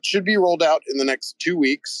that should be rolled out in the next 2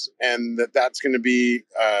 weeks, and that's going to be,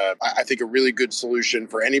 I think, a really good solution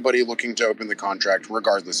for anybody looking to open the contract,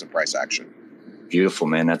 regardless of price action. Beautiful,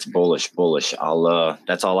 man. That's bullish. That's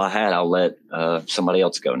all I had. I'll let somebody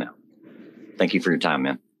else go now. Thank you for your time,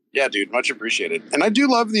 man. Yeah, dude, much appreciated. And I do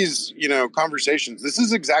love these, conversations. This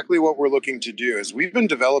is exactly what we're looking to do. As we've been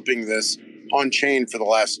developing this on chain for the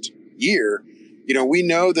last year, we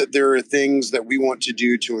know that there are things that we want to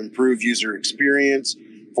do to improve user experience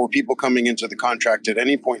for people coming into the contract at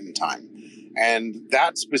any point in time. And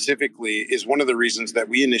that specifically is one of the reasons that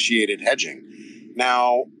we initiated hedging.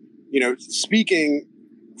 Now, speaking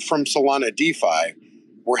from Solana DeFi,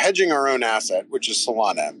 we're hedging our own asset, which is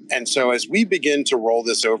Solana. And so as we begin to roll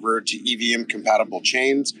this over to EVM compatible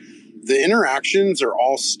chains, the interactions are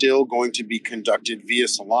all still going to be conducted via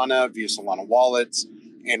Solana wallets,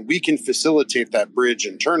 and we can facilitate that bridge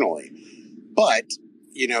internally. But,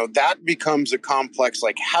 that becomes a complex,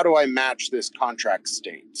 like, how do I match this contract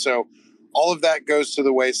state? So all of that goes to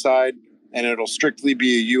the wayside, and it'll strictly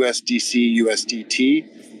be a USDC,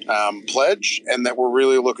 USDT pledge, and that we're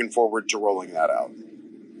really looking forward to rolling that out.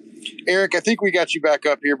 Eric, I think we got you back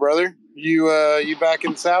up here, brother. You back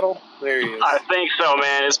in the saddle? There he is. I think so,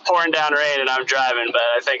 man. It's pouring down rain and I'm driving, but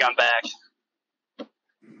I think I'm back.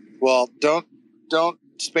 Well, don't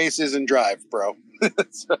spaces and drive, bro.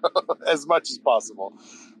 So, as much as possible.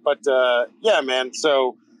 But yeah, man.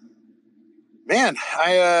 So, man,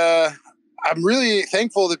 I'm really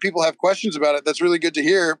thankful that people have questions about it. That's really good to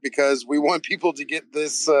hear, because we want people to get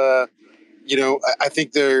this. I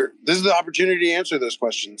think this is the opportunity to answer those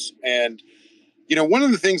questions. And one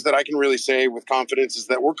of the things that I can really say with confidence is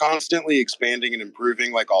that we're constantly expanding and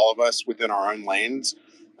improving, like all of us, within our own lanes.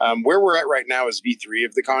 Where we're at right now is V3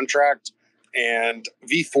 of the contract, and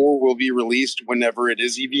V4 will be released whenever it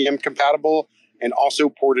is EVM compatible and also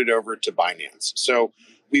ported over to Binance. So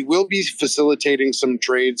we will be facilitating some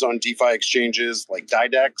trades on DeFi exchanges like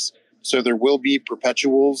Didex. So there will be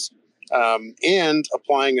perpetuals, and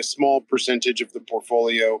applying a small percentage of the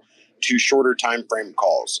portfolio to shorter time frame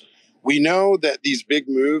calls. We know that these big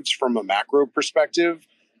moves from a macro perspective,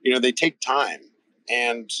 they take time.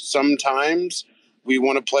 And sometimes we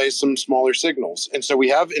want to play some smaller signals. And so we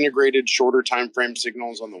have integrated shorter time frame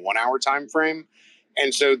signals on the 1 hour time frame.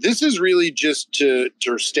 And so this is really just to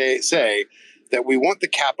say that we want the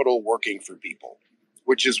capital working for people,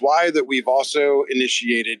 which is why that we've also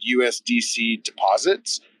initiated USDC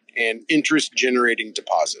deposits and interest generating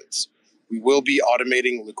deposits. We will be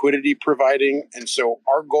automating liquidity providing. And so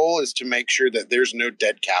our goal is to make sure that there's no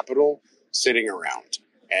dead capital sitting around.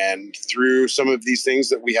 And through some of these things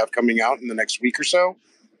that we have coming out in the next week or so,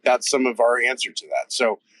 that's some of our answer to that.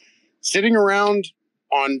 So sitting around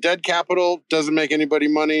on dead capital doesn't make anybody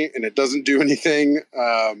money, and it doesn't do anything.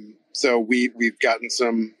 So we've gotten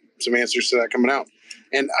some answers to that coming out.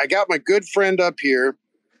 And I got my good friend up here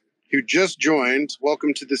who just joined.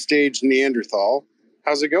 Welcome to the stage, Neanderthal.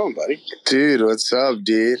 How's it going, buddy? Dude, what's up,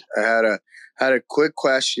 dude? I had a quick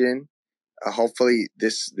question. Hopefully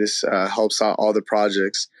this helps out all the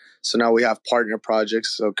projects. So now we have partner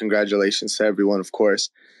projects. So congratulations to everyone, of course.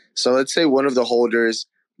 So let's say one of the holders,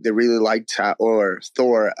 they really like Tap or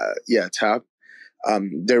Thor. Tap.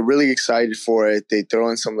 They're really excited for it. They throw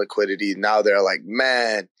in some liquidity. Now they're like,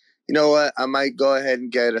 man, you know what? I might go ahead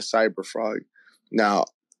and get a Cyberfrog. Now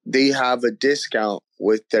they have a discount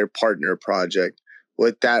with their partner project.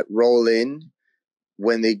 Would that roll in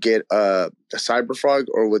when they get a Cyberfrog,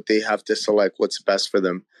 or would they have to select what's best for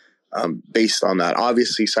them based on that?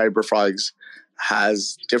 Obviously, Cyberfrogs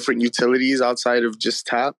has different utilities outside of just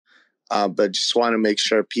Tap, but just want to make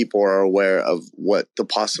sure people are aware of what the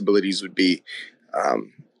possibilities would be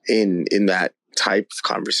in that type of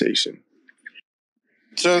conversation.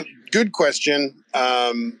 So, good question.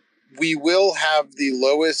 We will have the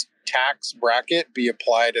lowest tax bracket be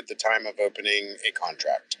applied at the time of opening a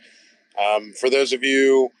contract. For those of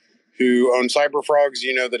you who own CyberFrogs,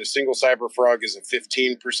 you know that a single CyberFrog is a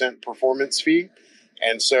 15% performance fee.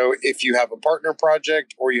 And so if you have a partner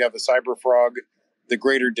project or you have a CyberFrog, the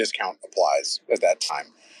greater discount applies at that time.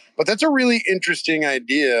 But that's a really interesting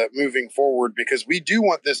idea moving forward, because we do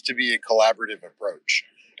want this to be a collaborative approach,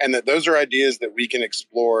 and that those are ideas that we can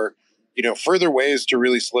explore, further ways to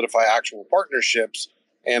really solidify actual partnerships.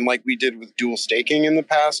 And like we did with dual staking in the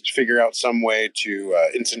past, figure out some way to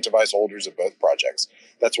incentivize holders of both projects.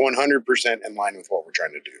 That's 100% in line with what we're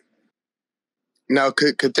trying to do. Now,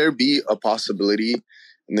 could there be a possibility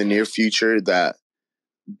in the near future that,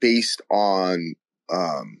 based on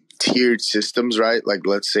tiered systems, right? Like,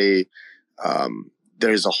 let's say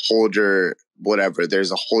there's a holder,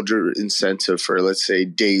 there's a holder incentive for, let's say,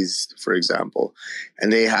 days, for example,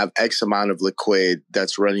 and they have X amount of liquid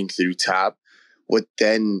that's running through tap. Would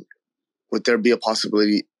there be a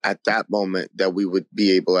possibility at that moment that we would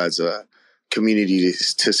be able, as a community,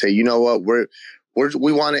 to say, you know what,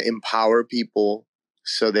 we want to empower people.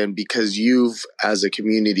 So then, because you've, as a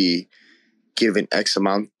community, given X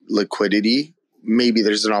amount liquidity, maybe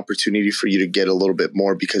there's an opportunity for you to get a little bit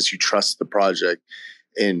more because you trust the project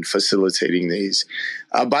in facilitating these.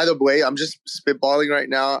 By the way, I'm just spitballing right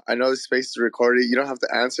now. I know the space is recorded. You don't have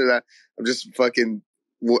to answer that. I'm just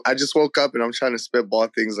I just woke up and I'm trying to spitball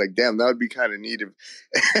things. Like, damn, that would be kind of neat. You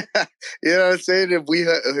know what I'm saying? If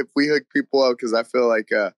we hook people up, because I feel like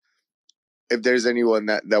if there's anyone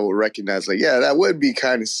that will recognize, like, yeah, that would be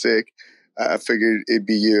kind of sick. I figured it'd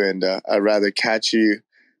be you, and I'd rather catch you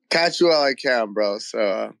while I can, bro.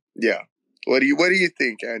 So yeah, what do you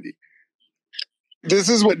think, Andy? This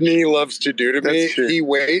is what Nee loves to do to me. That's true. He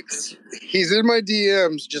waits. He's in my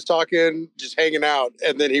DMs, just talking, just hanging out,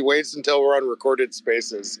 and then he waits until we're on recorded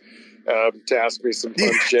spaces to ask me some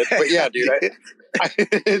fun shit. But yeah, dude,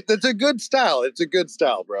 that's a good style. It's a good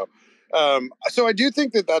style, bro. So I do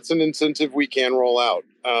think that that's an incentive we can roll out.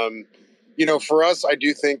 For us, I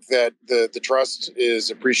do think that the trust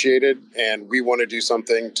is appreciated, and we want to do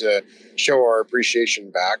something to show our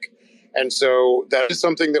appreciation back. And so that is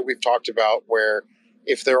something that we've talked about, where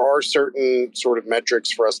if there are certain sort of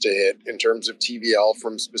metrics for us to hit in terms of TVL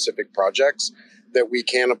from specific projects, that we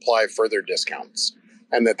can apply further discounts.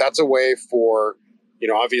 And that's a way for,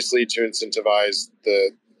 obviously, to incentivize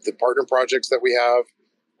the partner projects that we have,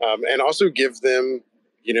 and also give them,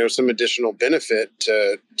 some additional benefit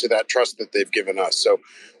to that trust that they've given us. So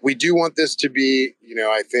we do want this to be,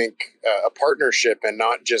 I think, a partnership and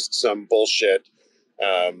not just some bullshit,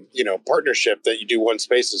 partnership that you do one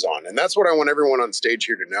spaces on. And that's what I want everyone on stage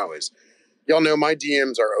here to know is, y'all know my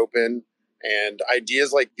DMs are open, and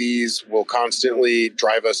ideas like these will constantly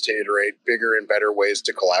drive us to iterate bigger and better ways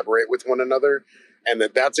to collaborate with one another. And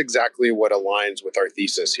that's exactly what aligns with our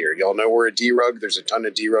thesis here. Y'all know we're a D-Rug. There's a ton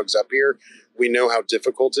of D-Rugs up here. We know how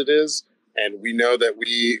difficult it is, and we know that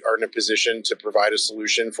we are in a position to provide a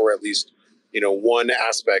solution for at least, one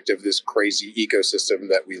aspect of this crazy ecosystem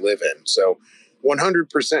that we live in. So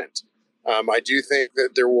 100%. I do think that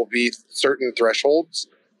there will be certain thresholds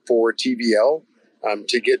for TVL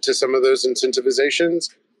to get to some of those incentivizations,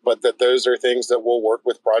 but that those are things that will work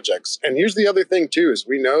with projects. And here's the other thing too, is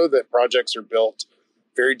we know that projects are built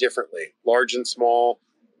very differently, large and small.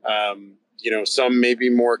 Some may be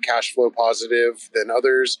more cash flow positive than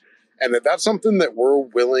others, and that's something that we're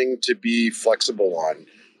willing to be flexible on.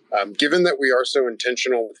 Given that we are so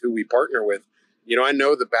intentional with who we partner with, I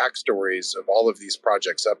know the backstories of all of these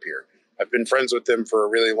projects up here. I've been friends with them for a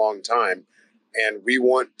really long time, and we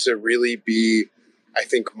want to really be, I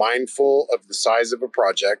think, mindful of the size of a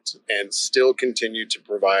project and still continue to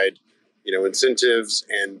provide, incentives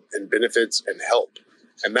and benefits and help.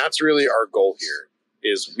 And that's really our goal here,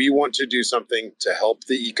 is we want to do something to help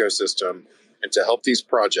the ecosystem and to help these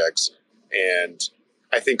projects. And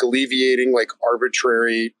I think alleviating like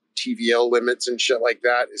arbitrary TVL limits and shit like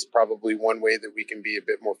that is probably one way that we can be a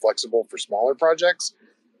bit more flexible for smaller projects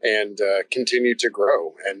and continue to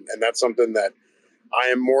grow. And that's something that I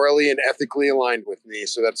am morally and ethically aligned with me.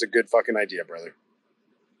 So that's a good fucking idea, brother.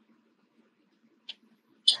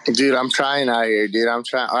 Dude, I'm trying out here, dude. I'm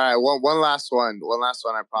trying. All right, one last one. One last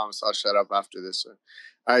one. I promise I'll shut up after this one.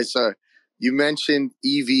 All right, so you mentioned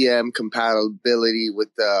EVM compatibility with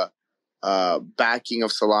the backing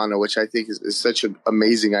of Solana, which I think is such an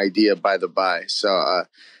amazing idea, by the by. So,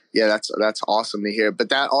 yeah, that's awesome to hear. But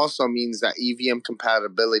that also means that EVM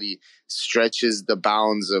compatibility stretches the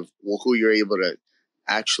bounds of who you're able to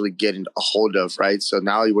actually get a hold of, right? So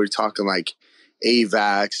now we're talking like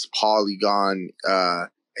AVAX, Polygon, and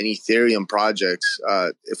Ethereum projects,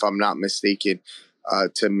 if I'm not mistaken,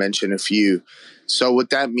 to mention a few. So would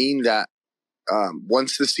that mean that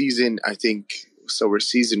once the season, I think, so we're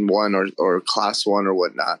season one or class one or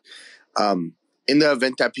whatnot, in the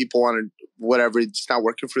event that people want to, whatever, it's not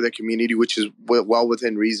working for the community, which is well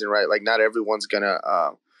within reason, right? Like not everyone's going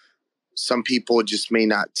to, some people just may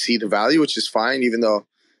not see the value, which is fine, even though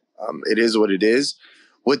it is what it is.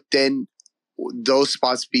 Would then those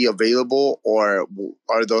spots be available, or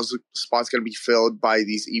are those spots going to be filled by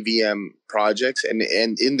these EVM projects? And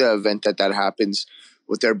in the event that happens,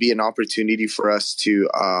 would there be an opportunity for us to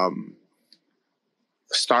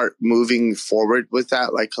start moving forward with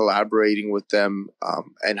that, like collaborating with them?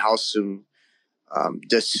 And how soon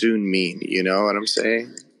does soon mean? You know what I'm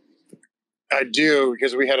saying? I do,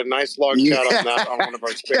 because we had a nice long chat on that on one of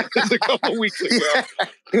our spaces a couple weeks ago.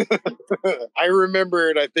 I remember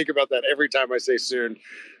and I think about that every time I say soon.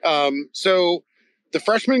 So the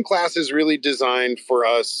freshman class is really designed for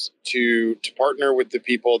us to partner with the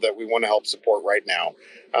people that we want to help support right now.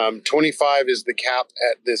 25 is the cap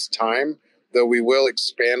at this time, though we will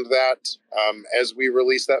expand that as we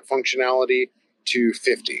release that functionality to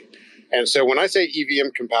 50. And so when I say EVM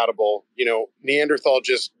compatible, Neanderthal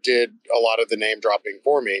just did a lot of the name dropping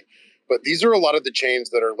for me, but these are a lot of the chains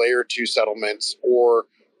that are layer 2 settlements or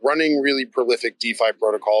running really prolific DeFi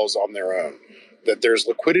protocols on their own, that there's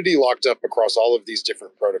liquidity locked up across all of these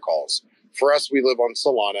different protocols. For us, we live on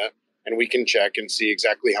Solana, and we can check and see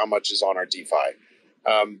exactly how much is on our DeFi.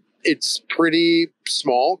 It's pretty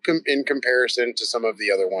small in comparison to some of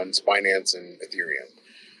the other ones, Binance and Ethereum.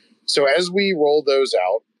 So as we roll those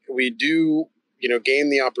out, we do, gain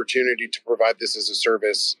the opportunity to provide this as a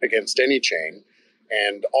service against any chain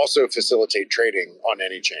and also facilitate trading on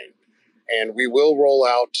any chain. And we will roll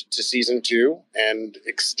out to season 2 and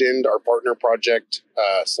extend our partner project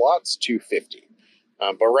slots to 50.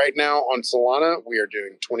 But right now on Solana, we are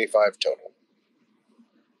doing 25 total.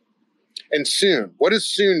 And soon, what does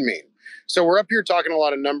soon mean? So we're up here talking a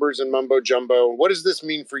lot of numbers and mumbo jumbo. What does this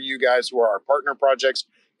mean for you guys who are our partner projects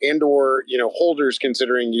and or holders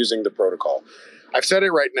considering using the protocol? I've said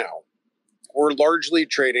it right now. We're largely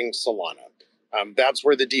trading Solana. That's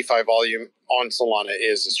where the DeFi volume on Solana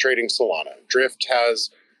is trading Solana. Drift has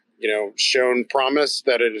shown promise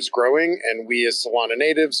that it is growing, and we as Solana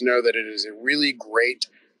natives know that it is a really great,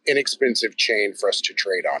 inexpensive chain for us to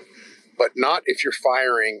trade on, but not if you're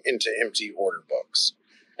firing into empty order books.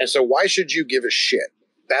 And so why should you give a shit?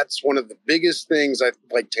 That's one of the biggest things I'd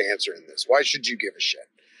like to answer in this. Why should you give a shit?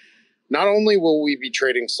 Not only will we be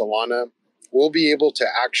trading Solana, we'll be able to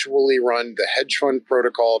actually run the hedge fund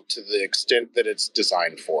protocol to the extent that it's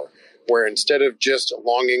designed for, where instead of just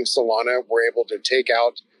longing Solana, we're able to take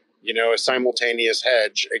out, a simultaneous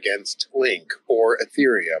hedge against Link or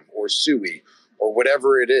Ethereum or Sui or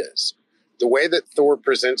whatever it is. The way that Thor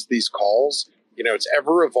presents these calls, it's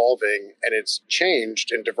ever evolving and it's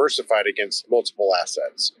changed and diversified against multiple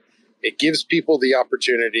assets. It gives people the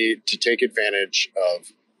opportunity to take advantage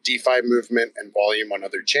of DeFi movement and volume on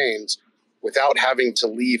other chains without having to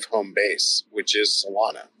leave home base, which is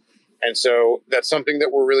Solana. And so that's something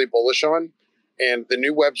that we're really bullish on. And the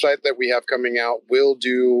new website that we have coming out will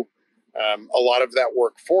do a lot of that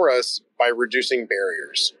work for us by reducing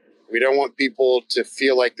barriers. We don't want people to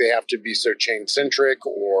feel like they have to be so chain centric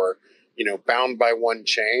or, bound by one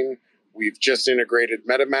chain. We've just integrated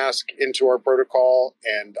MetaMask into our protocol,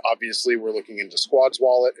 and obviously we're looking into Squad's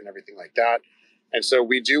wallet and everything like that. And so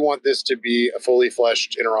we do want this to be a fully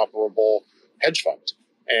fleshed, interoperable hedge fund.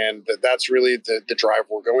 And that's really the drive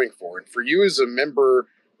we're going for. And for you as a member,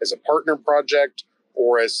 as a partner project,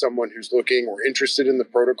 or as someone who's looking or interested in the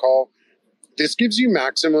protocol, this gives you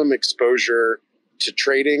maximum exposure to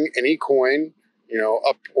trading any coin,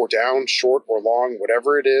 up or down, short or long,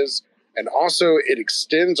 whatever it is. And also it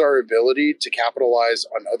extends our ability to capitalize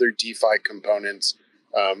on other DeFi components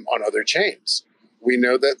on other chains. We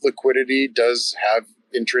know that liquidity does have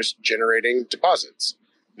interest generating deposits.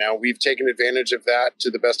 Now we've taken advantage of that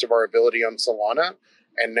to the best of our ability on Solana.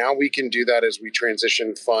 And now we can do that as we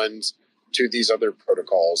transition funds to these other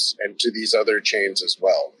protocols and to these other chains as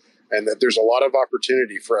well. And that there's a lot of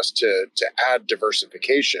opportunity for us to add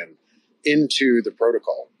diversification into the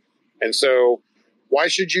protocol. And so why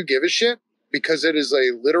should you give a shit? Because it is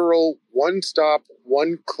a literal one-stop,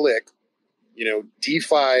 one-click,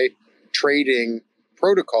 DeFi trading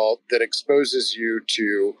protocol that exposes you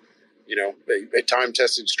to, a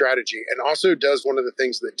time-tested strategy, and also does one of the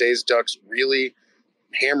things that Days Ducks really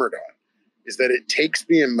hammered on, is that it takes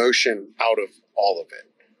the emotion out of all of it.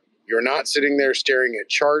 You're not sitting there staring at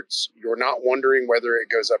charts. You're not wondering whether it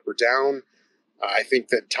goes up or down. I think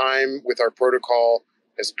that time with our protocol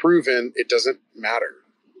has proven it doesn't matter.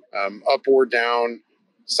 Up or down,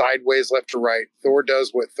 sideways, left to right, Thor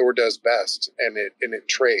does what Thor does best, and it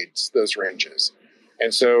trades those ranges.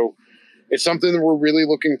 And so it's something that we're really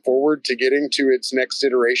looking forward to getting to its next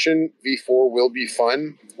iteration. V4 will be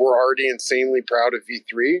fun. We're already insanely proud of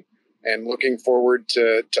V3 and looking forward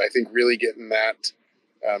to I think, really getting that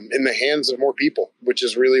in the hands of more people, which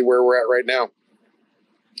is really where we're at right now.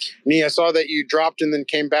 Nee, I saw that you dropped and then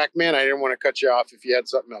came back, man. I didn't want to cut you off if you had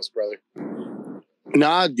something else, brother.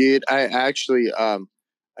 Nah, dude. I actually, I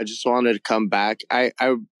just wanted to come back.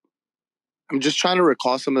 I'm just trying to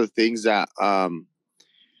recall some of the things that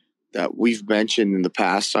that we've mentioned in the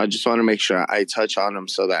past. So I just want to make sure I touch on them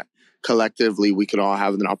so that collectively we can all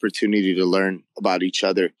have an opportunity to learn about each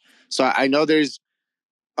other. So I know there's,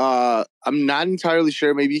 I'm not entirely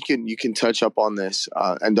sure. Maybe you can touch up on this,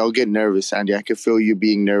 and don't get nervous, Andy. I can feel you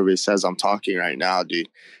being nervous as I'm talking right now, dude.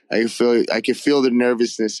 I can feel the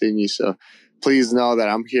nervousness in you. So please know that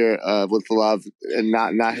I'm here with love and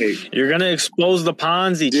not hate. You're gonna expose the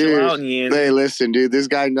Ponzi. Dude, chill out, Ian. hey, listen, dude. This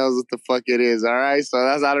guy knows what the fuck it is. All right, so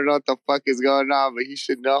I don't know what the fuck is going on, but he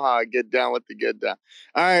should know how I get down with the get down.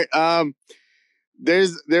 All right,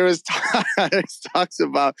 there was talks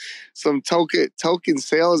about some token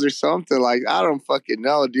sales or something, like I don't fucking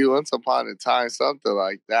know, dude. Once upon a time, something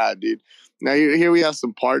like that, dude. Now here we have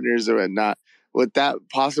some partners or whatnot. Would that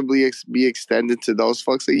possibly be extended to those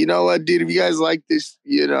folks? That, you know what, dude? If you guys like this,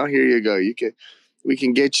 here you go. We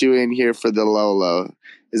can get you in here for the low.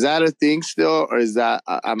 Is that a thing still, or is that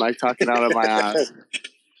am I talking out of my ass?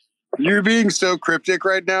 You're being so cryptic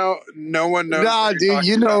right now. No one knows. Nah, dude,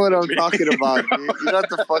 you know what I'm talking about, dude. You know what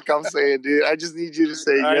the fuck I'm saying, dude. I just need you to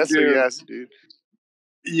say yes or yes, dude.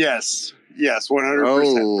 Yes,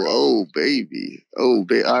 100%. Oh, baby. All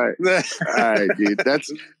right, dude. That's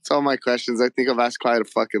all my questions. I think I've asked quite a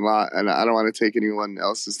fucking lot, and I don't want to take anyone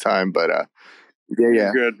else's time, but yeah.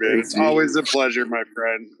 You're good, man. It's always a pleasure, my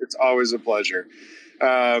friend. It's always a pleasure.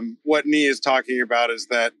 What Nee is talking about is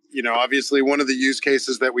that, obviously one of the use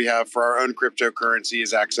cases that we have for our own cryptocurrency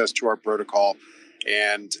is access to our protocol.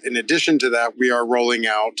 And in addition to that, we are rolling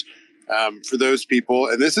out for those people,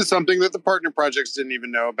 and this is something that the partner projects didn't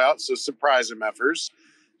even know about, so surprise MFers.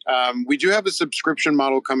 We do have a subscription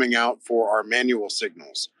model coming out for our manual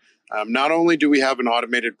signals. Not only do we have an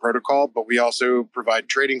automated protocol, but we also provide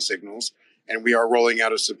trading signals, and we are rolling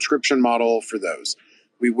out a subscription model for those.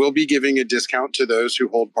 We will be giving a discount to those who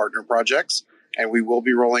hold partner projects, and we will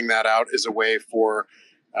be rolling that out as a way for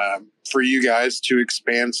you guys to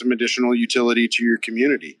expand some additional utility to your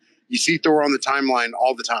community. You see Thor on the timeline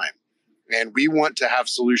all the time, and we want to have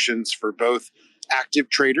solutions for both active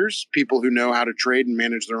traders, people who know how to trade and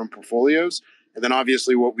manage their own portfolios, and then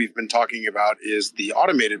obviously what we've been talking about is the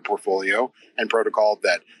automated portfolio and protocol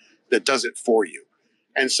that does it for you.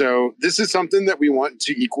 And so this is something that we want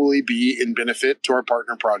to equally be in benefit to our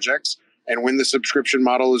partner projects. And when the subscription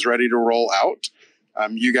model is ready to roll out,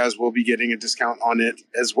 you guys will be getting a discount on it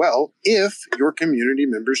as well if your community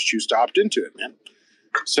members choose to opt into it, man.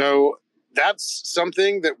 So that's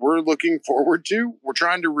something that we're looking forward to. We're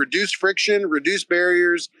trying to reduce friction, reduce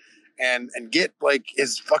barriers, and get, like,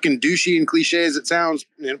 as fucking douchey and cliche as it sounds,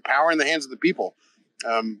 power in the hands of the people.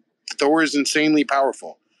 Thor is insanely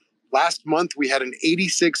powerful. Last month, we had an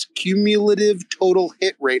 86 cumulative total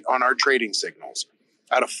hit rate on our trading signals.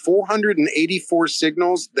 Out of 484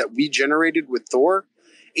 signals that we generated with Thor,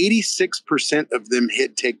 86% of them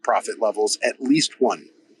hit take profit levels, at least one.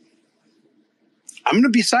 I'm going to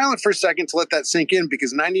be silent for a second to let that sink in,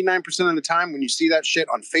 because 99% of the time when you see that shit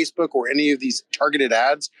on Facebook or any of these targeted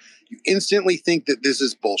ads, you instantly think that this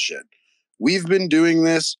is bullshit. We've been doing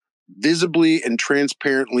this visibly and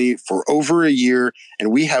transparently for over a year, and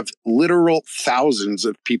we have literal thousands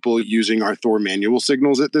of people using our Thor manual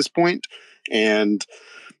signals at this point. And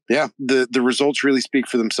yeah, the results really speak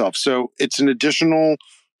for themselves. So it's an additional,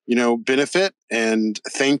 benefit, and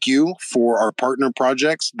thank you for our partner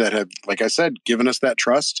projects that have, like I said, given us that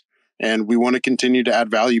trust, and we want to continue to add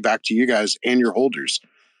value back to you guys and your holders.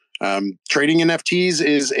 Trading NFTs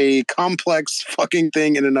is a complex fucking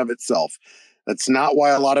thing in and of itself. That's not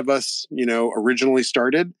why a lot of us, originally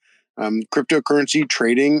started. Cryptocurrency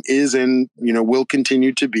trading is and, will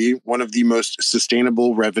continue to be one of the most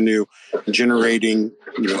sustainable revenue generating,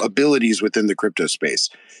 abilities within the crypto space.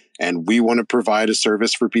 And we want to provide a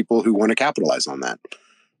service for people who want to capitalize on that.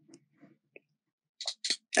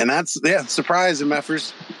 And that's, surprise,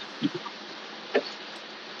 MFers.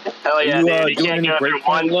 Hell yeah, dude. You can't go through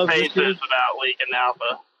one Spaces without leaking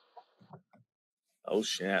alpha. Oh,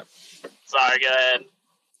 shit. Sorry, go ahead.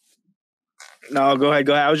 No, go ahead.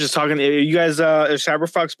 I was just talking. Are you guys, is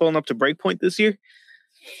Cyberfox pulling up to Breakpoint this year?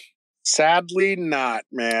 Sadly, not,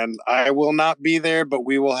 man. I will not be there, but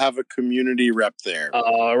we will have a community rep there.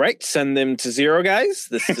 All right, send them to Zero, guys.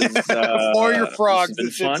 This is for your frogs.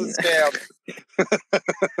 This has been fun. It's a scam.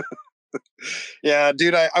 Yeah,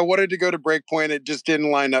 dude. I wanted to go to Breakpoint. It just didn't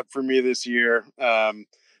line up for me this year.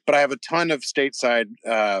 But I have a ton of stateside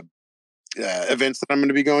events that I'm going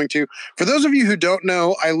to be going to. For those of you who don't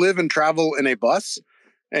know, I live and travel in a bus.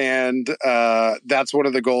 And that's one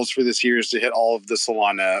of the goals for this year is to hit all of the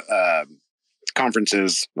Solana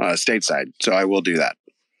conferences stateside. So I will do that.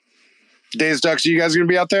 Days Ducks, are you guys going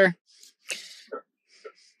to be out there?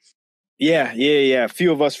 Yeah. A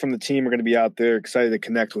few of us from the team are going to be out there, excited to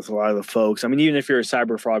connect with a lot of the folks. I mean, even if you're a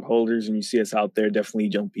CyberFrog holders and you see us out there, definitely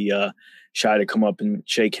don't be shy to come up and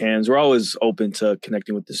shake hands. We're always open to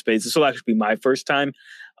connecting with the space. This will actually be my first time,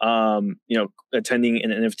 attending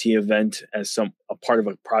an NFT event as a part of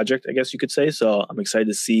a project, I guess you could say. So I'm excited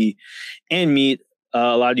to see and meet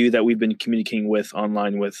a lot of you that we've been communicating with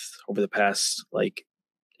online with over the past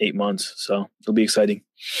 8 months. So it'll be exciting.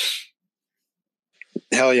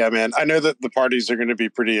 Hell yeah, man. I know that the parties are going to be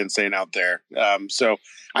pretty insane out there. So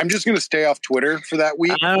I'm just going to stay off Twitter for that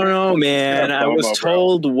week. I don't know, man. I was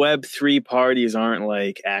told Web3 parties aren't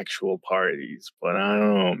like actual parties, but I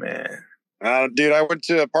don't know, man. Dude, I went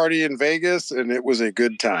to a party in Vegas and it was a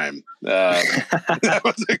good time. That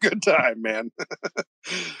was a good time, man.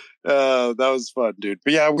 That was fun, dude.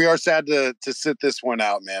 But yeah, we are sad to sit this one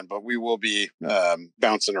out, man, but we will be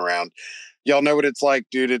bouncing around. Y'all know what it's like,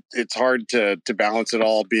 dude. It's hard to balance it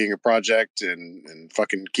all, being a project and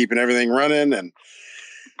fucking keeping everything running and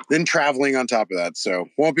then traveling on top of that. So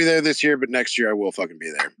won't be there this year, but next year I will fucking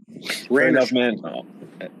be there. Fair enough, man. Oh,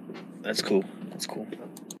 that's cool. That's cool.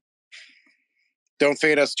 Don't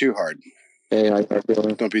fade us too hard. Hey, how you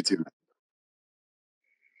doing? Don't be too.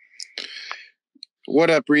 What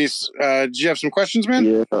up, Reese? Did you have some questions, man?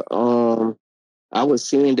 Yeah. I was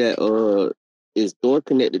seeing that is Thor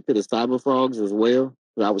connected to the Cyber Frogs as well?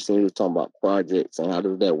 I was seeing you was talking about projects and how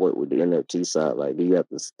does that work with the NFT side? Like, do you have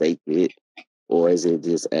to stake it, or is it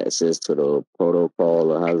just access to the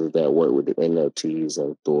protocol, or how does that work with the NFTs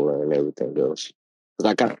and Thor and everything else?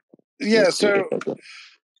 So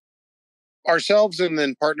ourselves and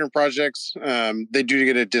then partner projects, they do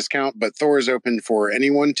get a discount, but Thor is open for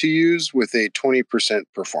anyone to use with a 20%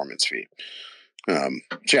 performance fee.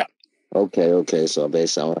 Yeah. Okay. So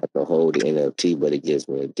basically, I don't have to hold the NFT, but it gives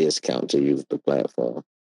me a discount to use the platform.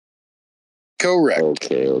 Correct.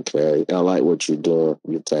 Okay. I like what you're doing.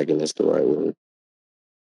 You're tagging this the right way.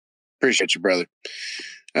 Appreciate you, brother.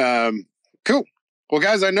 Cool. Well,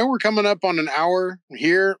 guys, I know we're coming up on an hour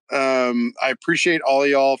here. I appreciate all of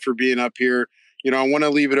y'all for being up here. I want to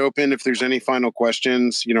leave it open if there's any final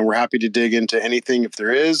questions. We're happy to dig into anything if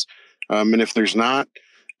there is. And if there's not,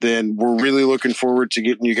 then we're really looking forward to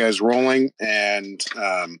getting you guys rolling. And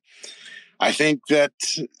I think that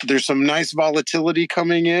there's some nice volatility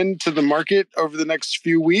coming into the market over the next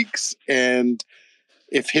few weeks. And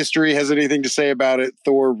if history has anything to say about it,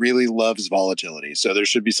 Thor really loves volatility. So there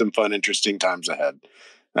should be some fun, interesting times ahead.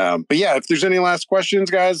 But yeah, if there's any last questions,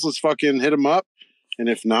 guys, let's fucking hit them up. And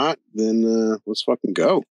if not, then let's fucking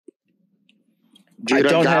go. Dude,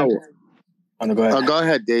 go ahead. Go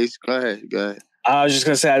ahead, Daze. Go ahead. I was just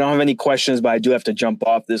going to say, I don't have any questions, but I do have to jump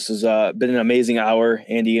off. This has been an amazing hour.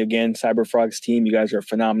 Andy, again, CyberFrog's team, you guys are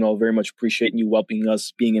phenomenal. Very much appreciating you welcoming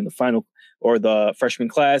us, being in the final or the freshman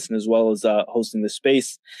class, and as well as hosting this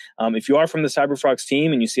space. If you are from the CyberFrog's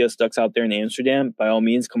team and you see us ducks out there in Amsterdam, by all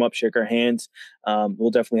means, come up, shake our hands. We'll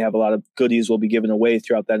definitely have a lot of goodies we'll be giving away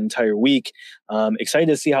throughout that entire week. Excited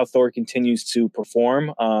to see how Thor continues to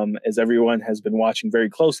perform. As everyone has been watching very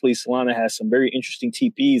closely, Solana has some very interesting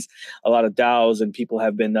TPs, a lot of DAOs, and people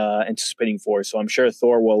have been anticipating for. So I'm sure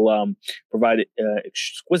Thor will provide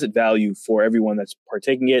exquisite value for everyone that's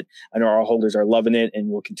partaking it. I know our holders are loving it, and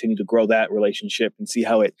we'll continue to grow that relationship and see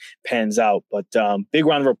how it pans out. But big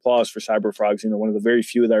round of applause for CyberFrogs. One of the very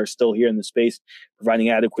few that are still here in the space, providing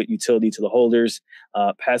adequate utility to the holders.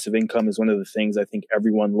 Passive income is one of the things I think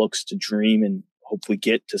everyone looks to dream and hopefully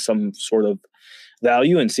get to some sort of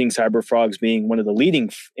value, and seeing CyberFrogs being one of the leading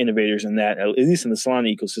innovators in that, at least in the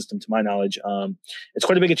Solana ecosystem, to my knowledge, it's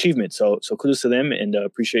quite a big achievement. So kudos to them, and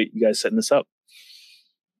appreciate you guys setting this up.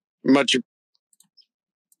 Much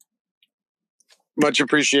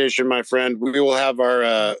appreciation, my friend. We will have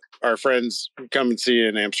our friends come and see you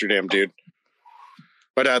in Amsterdam, dude.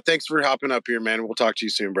 But thanks for hopping up here, man. We'll talk to you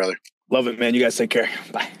soon, brother. Love it, man. You guys take care.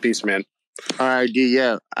 Bye. Peace, man. All right, D.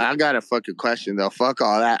 Yeah, I got a fucking question though. Fuck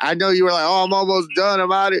all that. I know you were like, "Oh, I'm almost done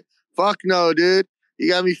about it." Fuck no, dude. You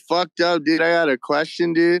got me fucked up, dude. I got a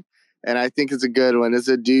question, dude, and I think it's a good one. It's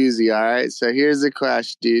a doozy, all right? So here's the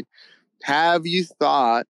question, dude. Have you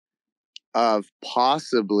thought of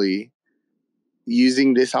possibly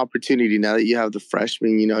using this opportunity now that you have the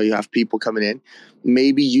freshmen, you have people coming in,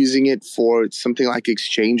 maybe using it for something like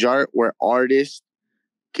exchange art where artists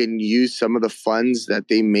can use some of the funds that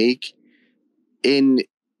they make in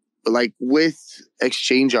like with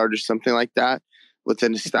exchange art or something like that with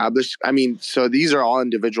an established, so these are all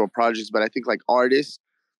individual projects, but I think like artists,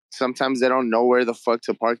 sometimes they don't know where the fuck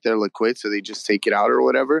to park their liquid, so they just take it out or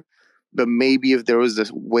whatever. But maybe if there was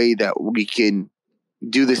this way that we can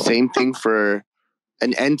do the same thing for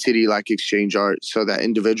an entity like exchange art so that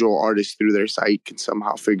individual artists through their site can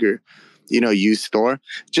somehow use Thor.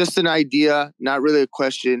 Just an idea, not really a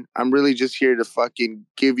question. I'm really just here to fucking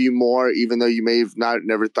give you more, even though you may have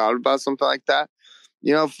never thought about something like that.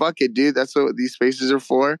 Fuck it, dude. That's what these spaces are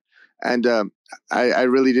for. And I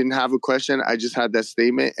really didn't have a question. I just had that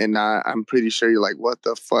statement, and I'm pretty sure you're like, what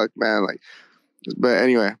the fuck, man? Like, but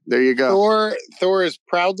anyway, there you go. Thor is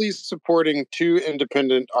proudly supporting 2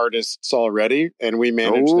 independent artists already, and we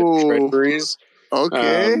manage the treasuries.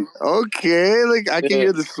 Okay. Like I can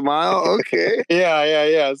hear the smile. Okay.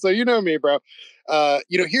 Yeah. So you know me, bro.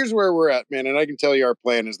 Here's where we're at, man. And I can tell you our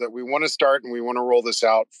plan is that we want to start and we want to roll this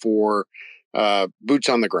out for boots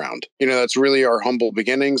on the ground. That's really our humble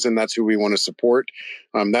beginnings, and that's who we want to support.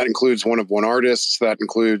 That includes one-of-one artists. That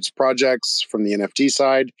includes projects from the NFT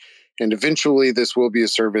side. And eventually this will be a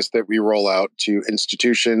service that we roll out to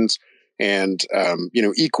institutions and,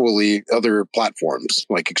 equally other platforms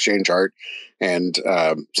like Exchange Art and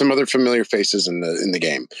some other familiar faces in the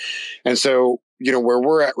game. And so, where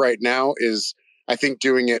we're at right now is, I think,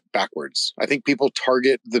 doing it backwards. I think people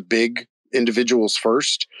target the big individuals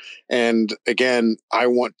first. And again, I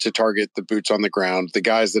want to target the boots on the ground, the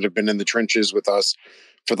guys that have been in the trenches with us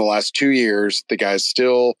for the last 2 years, the guys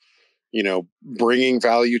still bringing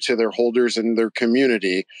value to their holders and their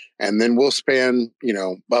community, and then we'll span,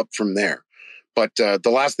 up from there. But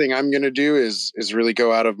the last thing I'm going to do is really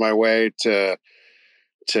go out of my way to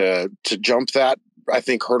jump that, I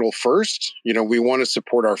think, hurdle first. We want to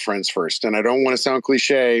support our friends first, and I don't want to sound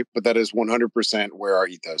cliche, but that is 100% where our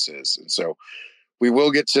ethos is. And so we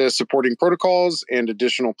will get to supporting protocols and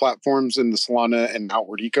additional platforms in the Solana and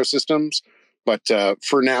outward ecosystems. But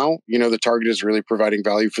for now, the target is really providing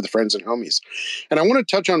value for the friends and homies. And I want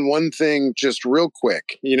to touch on one thing just real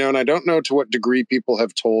quick, and I don't know to what degree people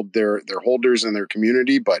have told their holders and their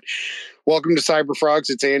community, but welcome to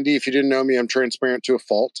Cyberfrogs. It's Andy. If you didn't know me, I'm transparent to a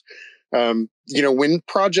fault. When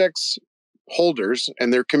projects holders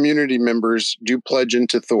and their community members do pledge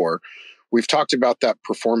into Thor, we've talked about that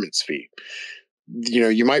performance fee.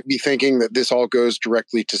 You might be thinking that this all goes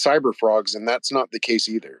directly to Cyberfrogs, and that's not the case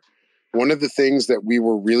either. One of the things that we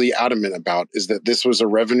were really adamant about is that this was a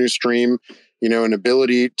revenue stream, an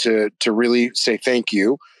ability to really say thank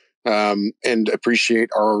you and appreciate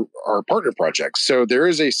our partner projects. So there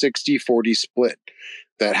is a 60-40 split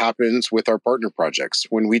that happens with our partner projects.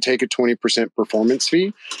 When we take a 20% performance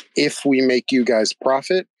fee, if we make you guys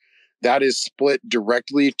profit, that is split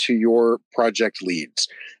directly to your project leads,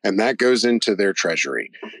 and that goes into their treasury.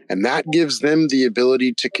 And that gives them the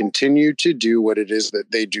ability to continue to do what it is that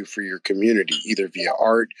they do for your community, either via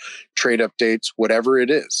art, trade updates, whatever it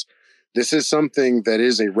is. This is something that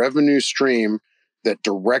is a revenue stream that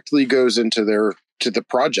directly goes into the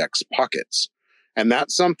project's pockets. And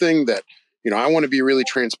that's something that, I want to be really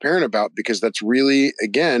transparent about, because that's really,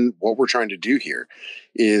 again, what we're trying to do here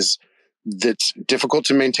is that's difficult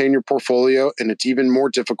to maintain your portfolio, and it's even more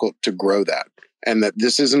difficult to grow that. And that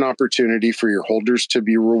this is an opportunity for your holders to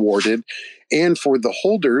be rewarded, and for the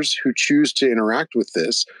holders who choose to interact with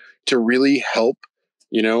this to really help,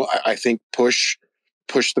 I think push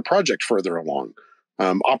the project further along.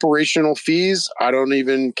 Operational fees, I don't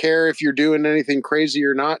even care if you're doing anything crazy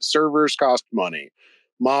or not. Servers cost money.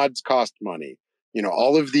 Mods cost money.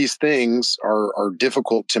 All of these things are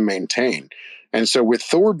difficult to maintain. And so with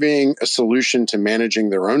Thor being a solution to managing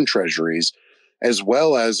their own treasuries, as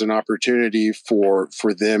well as an opportunity for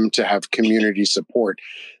them to have community support,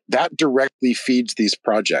 that directly feeds these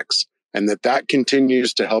projects, and that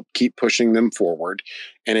continues to help keep pushing them forward.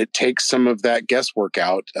 And it takes some of that guesswork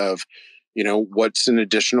out of, what's an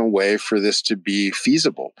additional way for this to be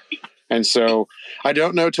feasible. And so I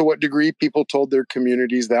don't know to what degree people told their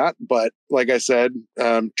communities that, but like I said,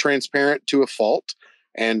 transparent to a fault,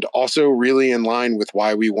 and also really in line with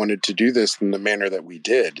why we wanted to do this in the manner that we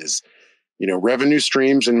did is, revenue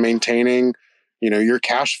streams and maintaining, your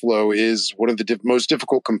cash flow is one of the most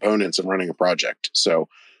difficult components of running a project. So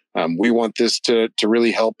We want this to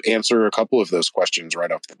really help answer a couple of those questions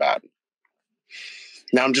right off the bat.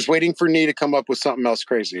 Now I'm just waiting for Nee to come up with something else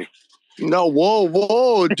crazy. No,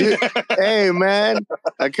 whoa, dude. Hey, man.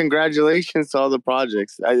 Congratulations to all the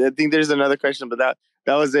projects. I think there's another question, but that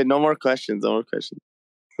was it. No more questions.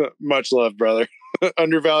 Much love, brother.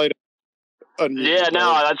 Undervalued. Yeah,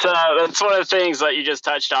 no, that's one of the things that you just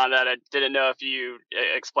touched on that I didn't know if you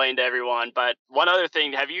explained to everyone. But one other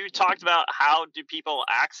thing, have you talked about how do people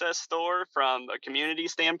access Thor from a community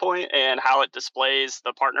standpoint and how it displays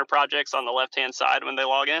the partner projects on the left-hand side when they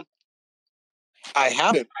log in? I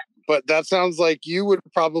haven't, but that sounds like you would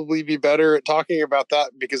probably be better at talking about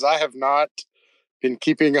that because I have not been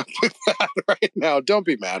keeping up with that right now. Don't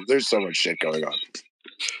be mad. There's so much shit going on.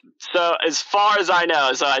 So as far as I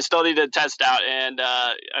know, so I still need to test out, and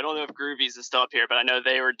I don't know if Groovies is still up here, but I know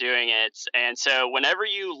they were doing it. And so whenever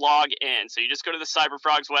you log in, so you just go to the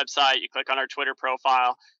Cyberfrogs website, you click on our Twitter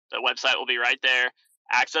profile, the website will be right there.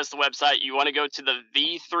 Access the website. You want to go to the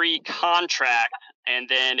V3 contract, and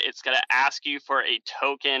then it's going to ask you for a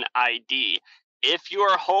token ID. If you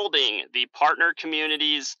are holding the partner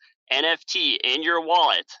community's NFT in your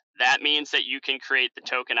wallet, that means that you can create the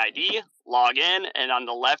token ID, log in, and on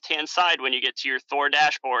the left-hand side, when you get to your Thor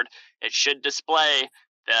dashboard, it should display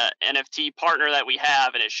the NFT partner that we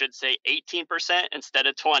have, and it should say 18% instead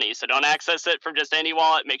of 20. So don't access it from just any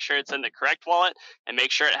wallet. Make sure it's in the correct wallet, and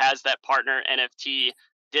make sure it has that partner NFT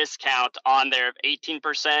discount on there of 18%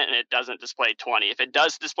 and it doesn't display 20. If it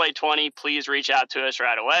does display 20, please reach out to us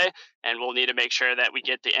right away, and we'll need to make sure that we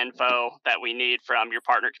get the info that we need from your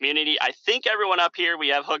partner community. I think everyone up here we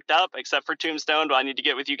have hooked up except for Tombstone, but I need to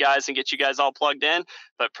get with you guys and get you guys all plugged in,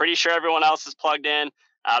 but pretty sure everyone else is plugged in.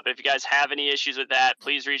 But if you guys have any issues with that,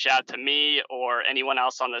 please reach out to me or anyone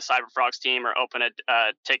else on the Cyberfrogs team or open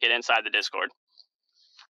a ticket inside the Discord.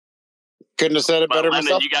 Couldn't have said it better Lemon,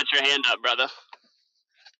 myself. You got your hand up, brother.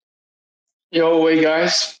 Yo, hey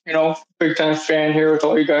guys, big time fan here with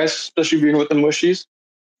all you guys, especially being with the mushies.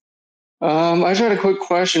 I just had a quick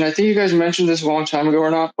question. I think you guys mentioned this a long time ago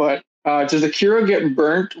or not, but does the Kira get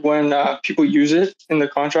burnt when people use it in the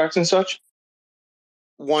contracts and such?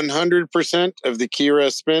 100% of the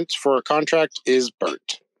Kira spent for a contract is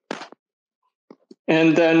burnt.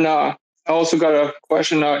 And then I also got a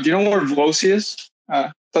question. Do you know where Veloci is?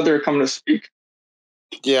 Thought they were coming to speak.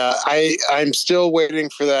 Yeah, I'm still waiting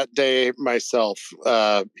for that day myself.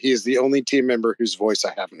 He is the only team member whose voice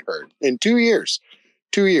I haven't heard in 2 years.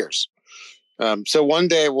 2 years. So one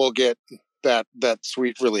day we'll get that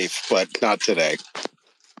sweet relief, but not today.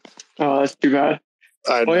 Oh, that's too bad.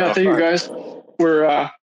 Yeah, thank you guys.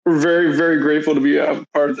 We're very, very grateful to be a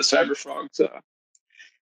part of the Cyberfrogs.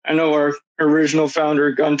 I know our original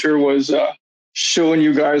founder Gunter was showing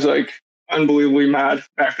you guys like unbelievably mad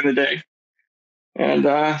back in the day. And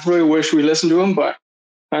I really wish we listened to him, but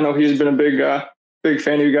I know he's been a big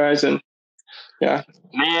fan of you guys. And yeah.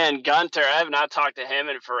 Man, Gunter, I have not talked to him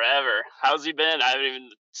in forever. How's he been? I haven't even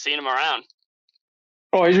seen him around.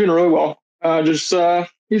 Oh, he's been really well.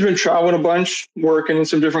 He's been traveling a bunch, working in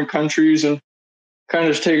some different countries and kind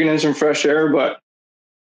of just taking in some fresh air. But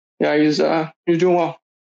yeah, he's doing well.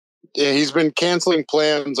 Yeah, he's been canceling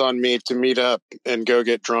plans on me to meet up and go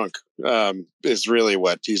get drunk. Is really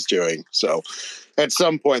what he's doing. So at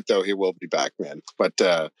some point, though, he will be back, man. But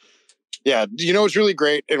yeah, what's really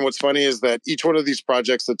great and what's funny is that each one of these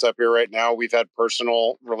projects that's up here right now, we've had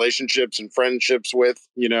personal relationships and friendships with,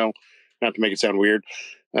 not to make it sound weird.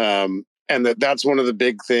 And that's one of the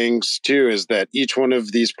big things, too, is that each one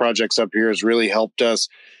of these projects up here has really helped us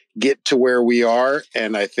get to where we are.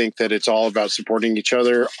 And I think that it's all about supporting each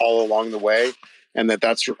other all along the way. And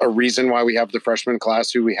that's a reason why we have the freshman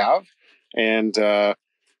class who we have. And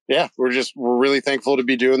yeah, we're really thankful to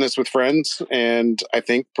be doing this with friends. And I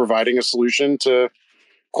think providing a solution to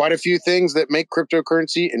quite a few things that make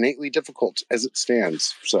cryptocurrency innately difficult as it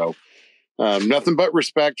stands. So nothing but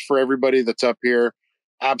respect for everybody that's up here.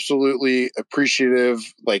 Absolutely appreciative,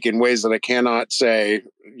 like in ways that I cannot say,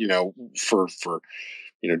 for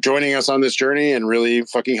joining us on this journey and really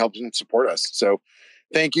fucking helping support us. So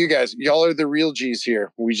thank you guys. Y'all are the real G's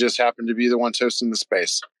here. We just happen to be the ones hosting the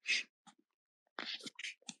space.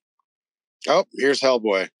 Oh, here's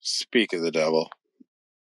Hellboy. Speak of the devil.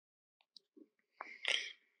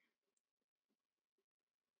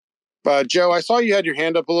 Joe, I saw you had your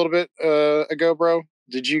hand up a little bit ago, bro.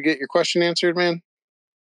 Did you get your question answered, man?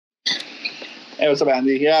 Hey, what's up,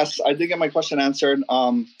 Andy? Yes, I did get my question answered.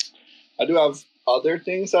 I do have other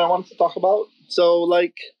things that I wanted to talk about. So,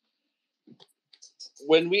 like,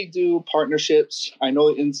 when we do partnerships, I know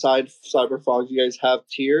inside Cyberfrogs you guys have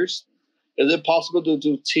tiers. Is it possible to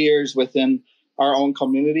do tiers within our own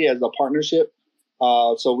community as a partnership,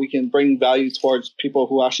 so we can bring value towards people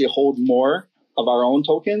who actually hold more of our own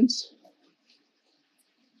tokens?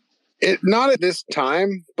 Not at this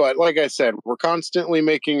time, but like I said, we're constantly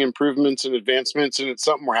making improvements and advancements, and it's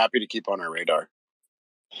something we're happy to keep on our radar.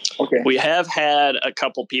 Okay. We have had a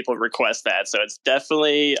couple people request that, so it's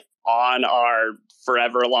definitely on our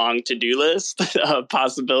forever long to-do list of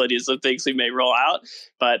possibilities of things we may roll out.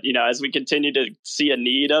 But, as we continue to see a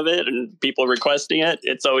need of it and people requesting it,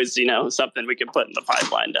 it's always, something we can put in the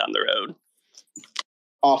pipeline down the road.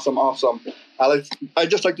 Awesome. I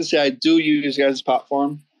just like to say I do use you guys'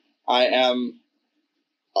 platform. I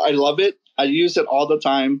love it. I use it all the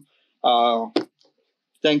time.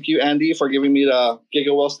 Thank you, Andy, for giving me the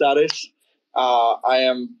GigaWell status. I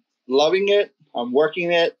am loving it. I'm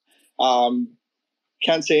working it.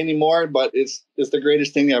 Can't say any more, but it's the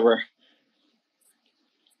greatest thing ever.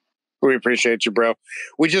 We appreciate you, bro.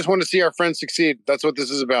 We just want to see our friends succeed. That's what this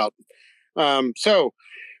is about. So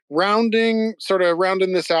rounding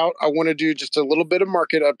this out, I want to do just a little bit of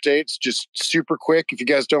market updates, just super quick. If you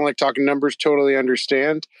guys don't like talking numbers, totally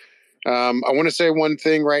understand. I want to say one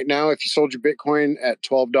thing right now. If you sold your Bitcoin at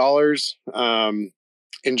 $12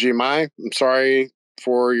 in GMI, I'm sorry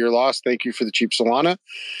for your loss. Thank you for the cheap Solana.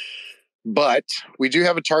 But we do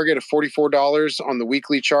have a target of $44 on the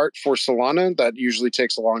weekly chart for Solana. That usually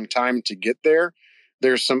takes a long time to get there.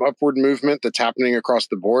 There's some upward movement that's happening across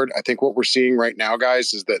the board. I think what we're seeing right now,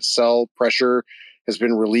 guys, is that sell pressure has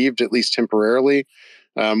been relieved, at least temporarily.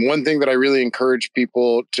 One thing that I really encourage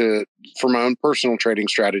people to, for my own personal trading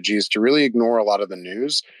strategy, is to really ignore a lot of the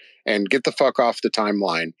news and get the fuck off the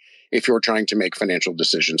timeline if you're trying to make financial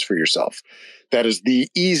decisions for yourself. That is the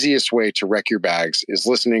easiest way to wreck your bags, is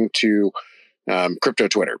listening to crypto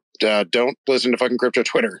Twitter. Don't listen to fucking crypto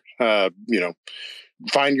Twitter.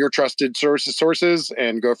 Find your trusted sources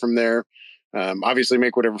and go from there. Obviously,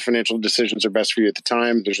 make whatever financial decisions are best for you at the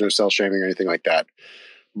time. There's no sell shaming or anything like that.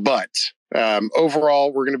 But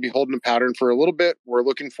overall, we're going to be holding a pattern for a little bit. We're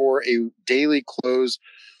looking for a daily close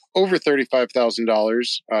over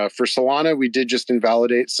 $35,000. For Solana, we did just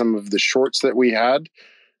invalidate some of the shorts that we had,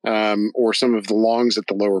 or some of the longs at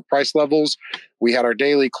the lower price levels. We had our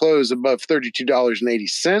daily close above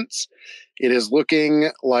 $32.80. It is looking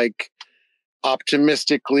like,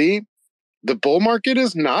 optimistically, the bull market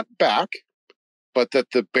is not back, but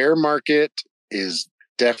that the bear market is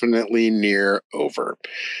definitely near over.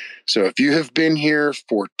 So if you have been here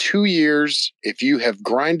for 2 years, if you have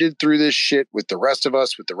grinded through this shit with the rest of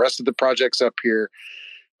us, with the rest of the projects up here,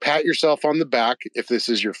 pat yourself on the back. If this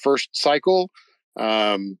is your first cycle,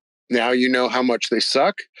 now you know how much they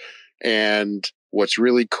suck. And what's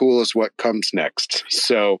really cool is what comes next.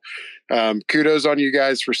 So kudos on you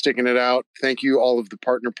guys for sticking it out. Thank you, all of the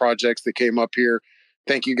partner projects that came up here.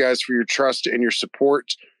 Thank you guys for your trust and your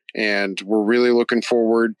support. And we're really looking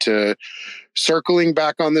forward to circling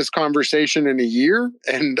back on this conversation in a year.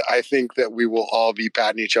 And I think that we will all be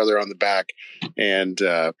patting each other on the back, and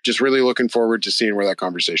just really looking forward to seeing where that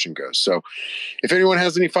conversation goes. So if anyone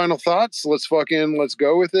has any final thoughts, let's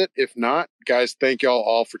go with it. If not, guys, thank y'all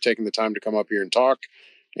all for taking the time to come up here and talk.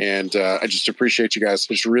 And I just appreciate you guys.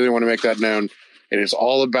 I just really want to make that known. It is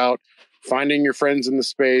all about finding your friends in the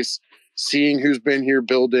space, seeing who's been here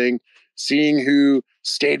building, seeing who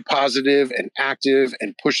stayed positive and active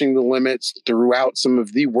and pushing the limits throughout some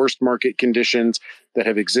of the worst market conditions that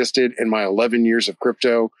have existed in my 11 years of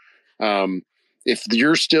crypto. If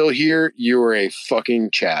you're still here, you are a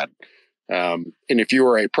fucking Chad. And if you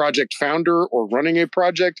are a project founder or running a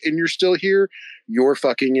project and you're still here, you're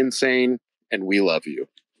fucking insane, and we love you.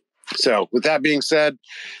 So with that being said,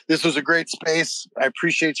 this was a great space. I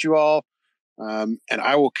appreciate you all. And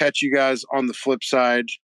I will catch you guys on the flip side.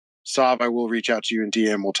 Sav, I will reach out to you in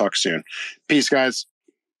DM. We'll talk soon. Peace, guys.